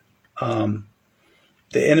that the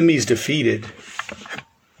enemy's defeated,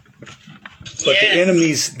 but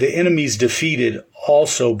yes. the enemy's defeated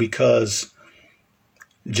also because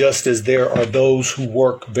just as there are those who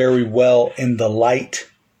work very well in the light,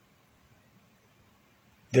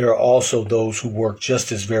 there are also those who work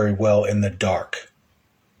just as very well in the dark.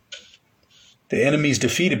 The enemy's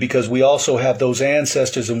defeated because we also have those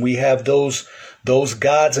ancestors and we have those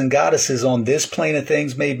gods and goddesses on this plane of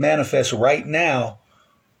things made manifest right now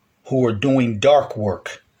who are doing dark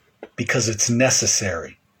work because it's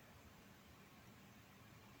necessary.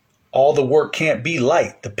 All the work can't be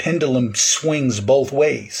light. The pendulum swings both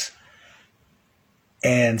ways.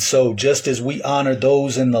 And so just as we honor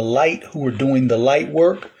those in the light who are doing the light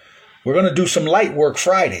work, we're going to do some light work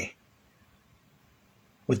Friday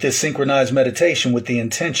with this synchronized meditation with the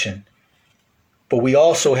intention. But we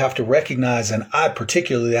also have to recognize, and I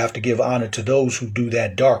particularly have to give honor to those who do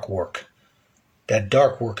that dark work. That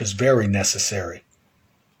dark work is very necessary.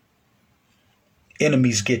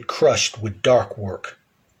 Enemies get crushed with dark work.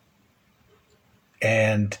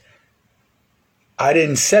 And I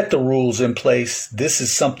didn't set the rules in place. This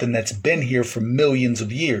is something that's been here for millions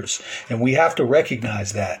of years. And we have to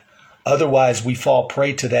recognize that. Otherwise, we fall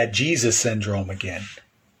prey to that Jesus syndrome again.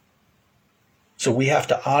 So we have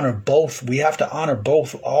to honor both. We have to honor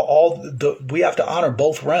both. We have to honor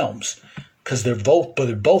both realms because they're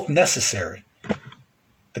both necessary.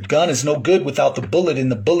 The gun is no good without the bullet,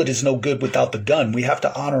 and the bullet is no good without the gun. We have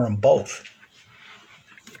to honor them both.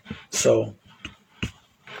 So.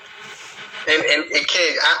 And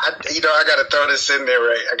King, I got to throw this in there,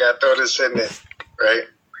 right? I got to throw this in there, right?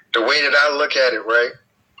 The way that I look at it, right?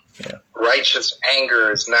 Yeah. Righteous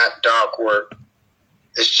anger is not dark work.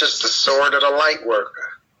 It's just the sword of the light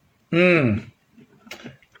worker.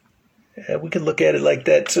 Yeah, we could look at it like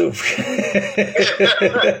that too.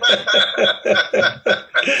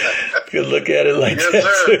 Could look at it like yes, that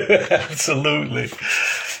sir. too. Absolutely.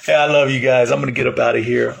 Hey, I love you guys. I'm going to get up out of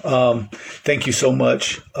here. Thank you so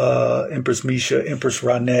much, Empress Misha, Empress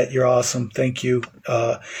Ronette. You're awesome. Thank you,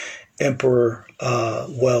 Emperor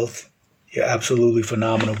Wealth. You're absolutely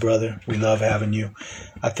phenomenal, brother. We love having you.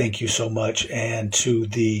 I thank you so much. And to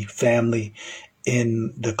the family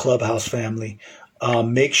in the Clubhouse family,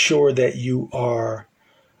 make sure that you are,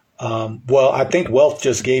 I think Wealth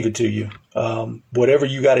just gave it to you. Whatever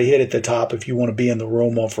you got to hit at the top, if you want to be in the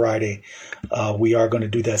room on Friday, we are going to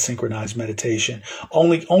do that synchronized meditation.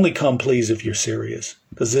 Only come, please, if you're serious,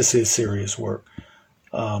 because this is serious work.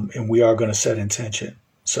 And we are going to set intention.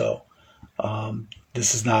 So,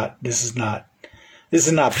 This is not play. This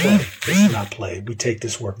is not play. We take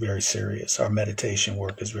this work very serious. Our meditation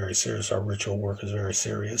work is very serious. Our ritual work is very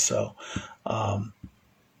serious. So,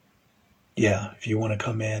 if you want to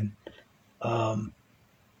come in, and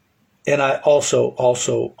I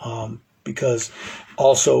also, because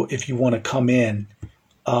also if you want to come in,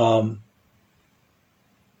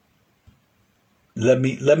 Let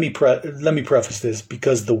me preface this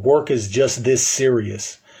because the work is just this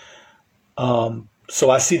serious. So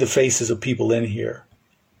I see the faces of people in here.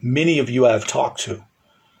 Many of you I've talked to.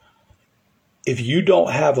 If you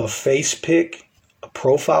don't have a face pic, a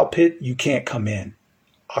profile pic, you can't come in.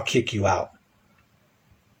 I'll kick you out.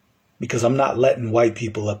 Because I'm not letting white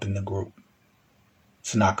people up in the group.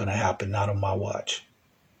 It's not going to happen, not on my watch.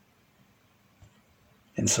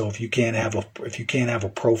 And so if you can't have a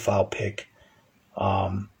profile pic,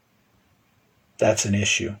 that's an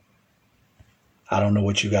issue. I don't know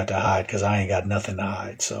what you got to hide because I ain't got nothing to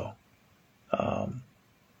hide. So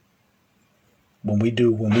when we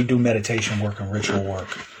do meditation work and ritual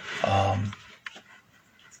work,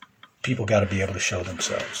 people got to be able to show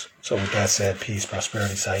themselves. So with that said, peace,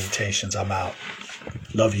 prosperity, salutations. I'm out.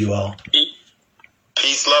 Love you all.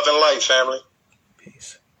 Peace, love, and light, family.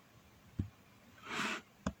 Peace.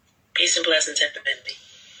 Peace and blessings, everybody.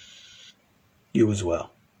 You as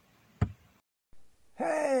well.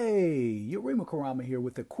 Hey, Yurima Karama here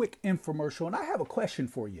with a quick infomercial, and I have a question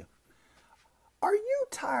for you. Are you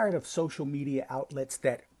tired of social media outlets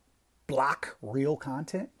that block real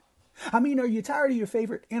content? I mean, are you tired of your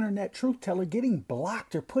favorite internet truth teller getting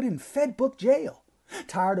blocked or put in Fedbook jail?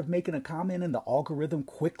 Tired of making a comment and the algorithm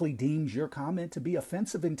quickly deems your comment to be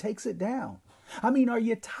offensive and takes it down? I mean, are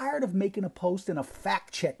you tired of making a post and a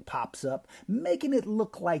fact check pops up, making it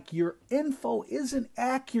look like your info isn't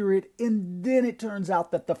accurate, and then it turns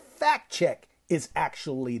out that the fact check is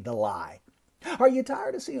actually the lie? Are you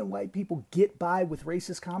tired of seeing white people get by with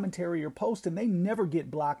racist commentary or posts and they never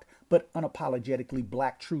get blocked, but unapologetically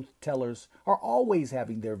black truth tellers are always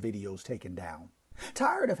having their videos taken down?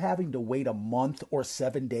 Tired of having to wait a month or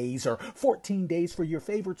 7 days or 14 days for your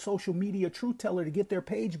favorite social media truth teller to get their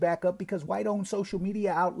page back up because white-owned social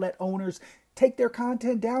media outlet owners take their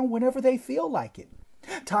content down whenever they feel like it?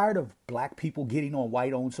 Tired of black people getting on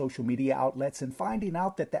white-owned social media outlets and finding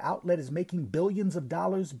out that the outlet is making billions of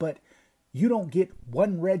dollars, but you don't get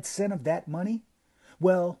 1 red cent of that money?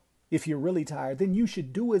 Well, if you're really tired, then you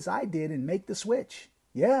should do as I did and make the switch.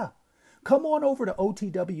 Yeah. Come on over to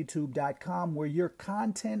otwtube.com where your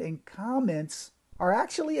content and comments are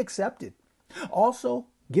actually accepted. Also,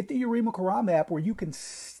 get the Yurima Karama app where you can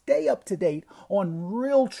stay up to date on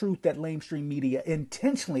real truth that lamestream media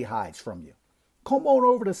intentionally hides from you. Come on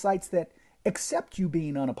over to sites that accept you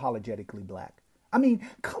being unapologetically black. I mean,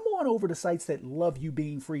 come on over to sites that love you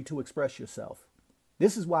being free to express yourself.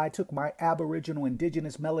 This is why I took my Aboriginal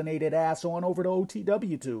Indigenous melanated ass on over to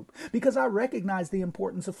OTWTube, because I recognize the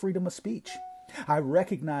importance of freedom of speech. I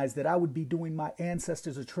recognize that I would be doing my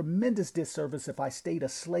ancestors a tremendous disservice if I stayed a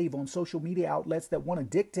slave on social media outlets that want to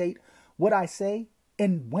dictate what I say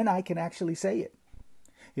and when I can actually say it.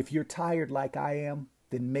 If you're tired like I am,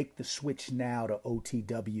 then make the switch now to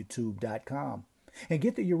OTWTube.com and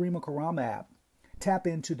get the Yurima Karama app. Tap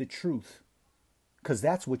into the truth, because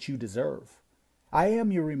that's what you deserve. I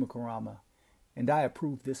am Yurima Karama, and I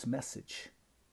approve this message.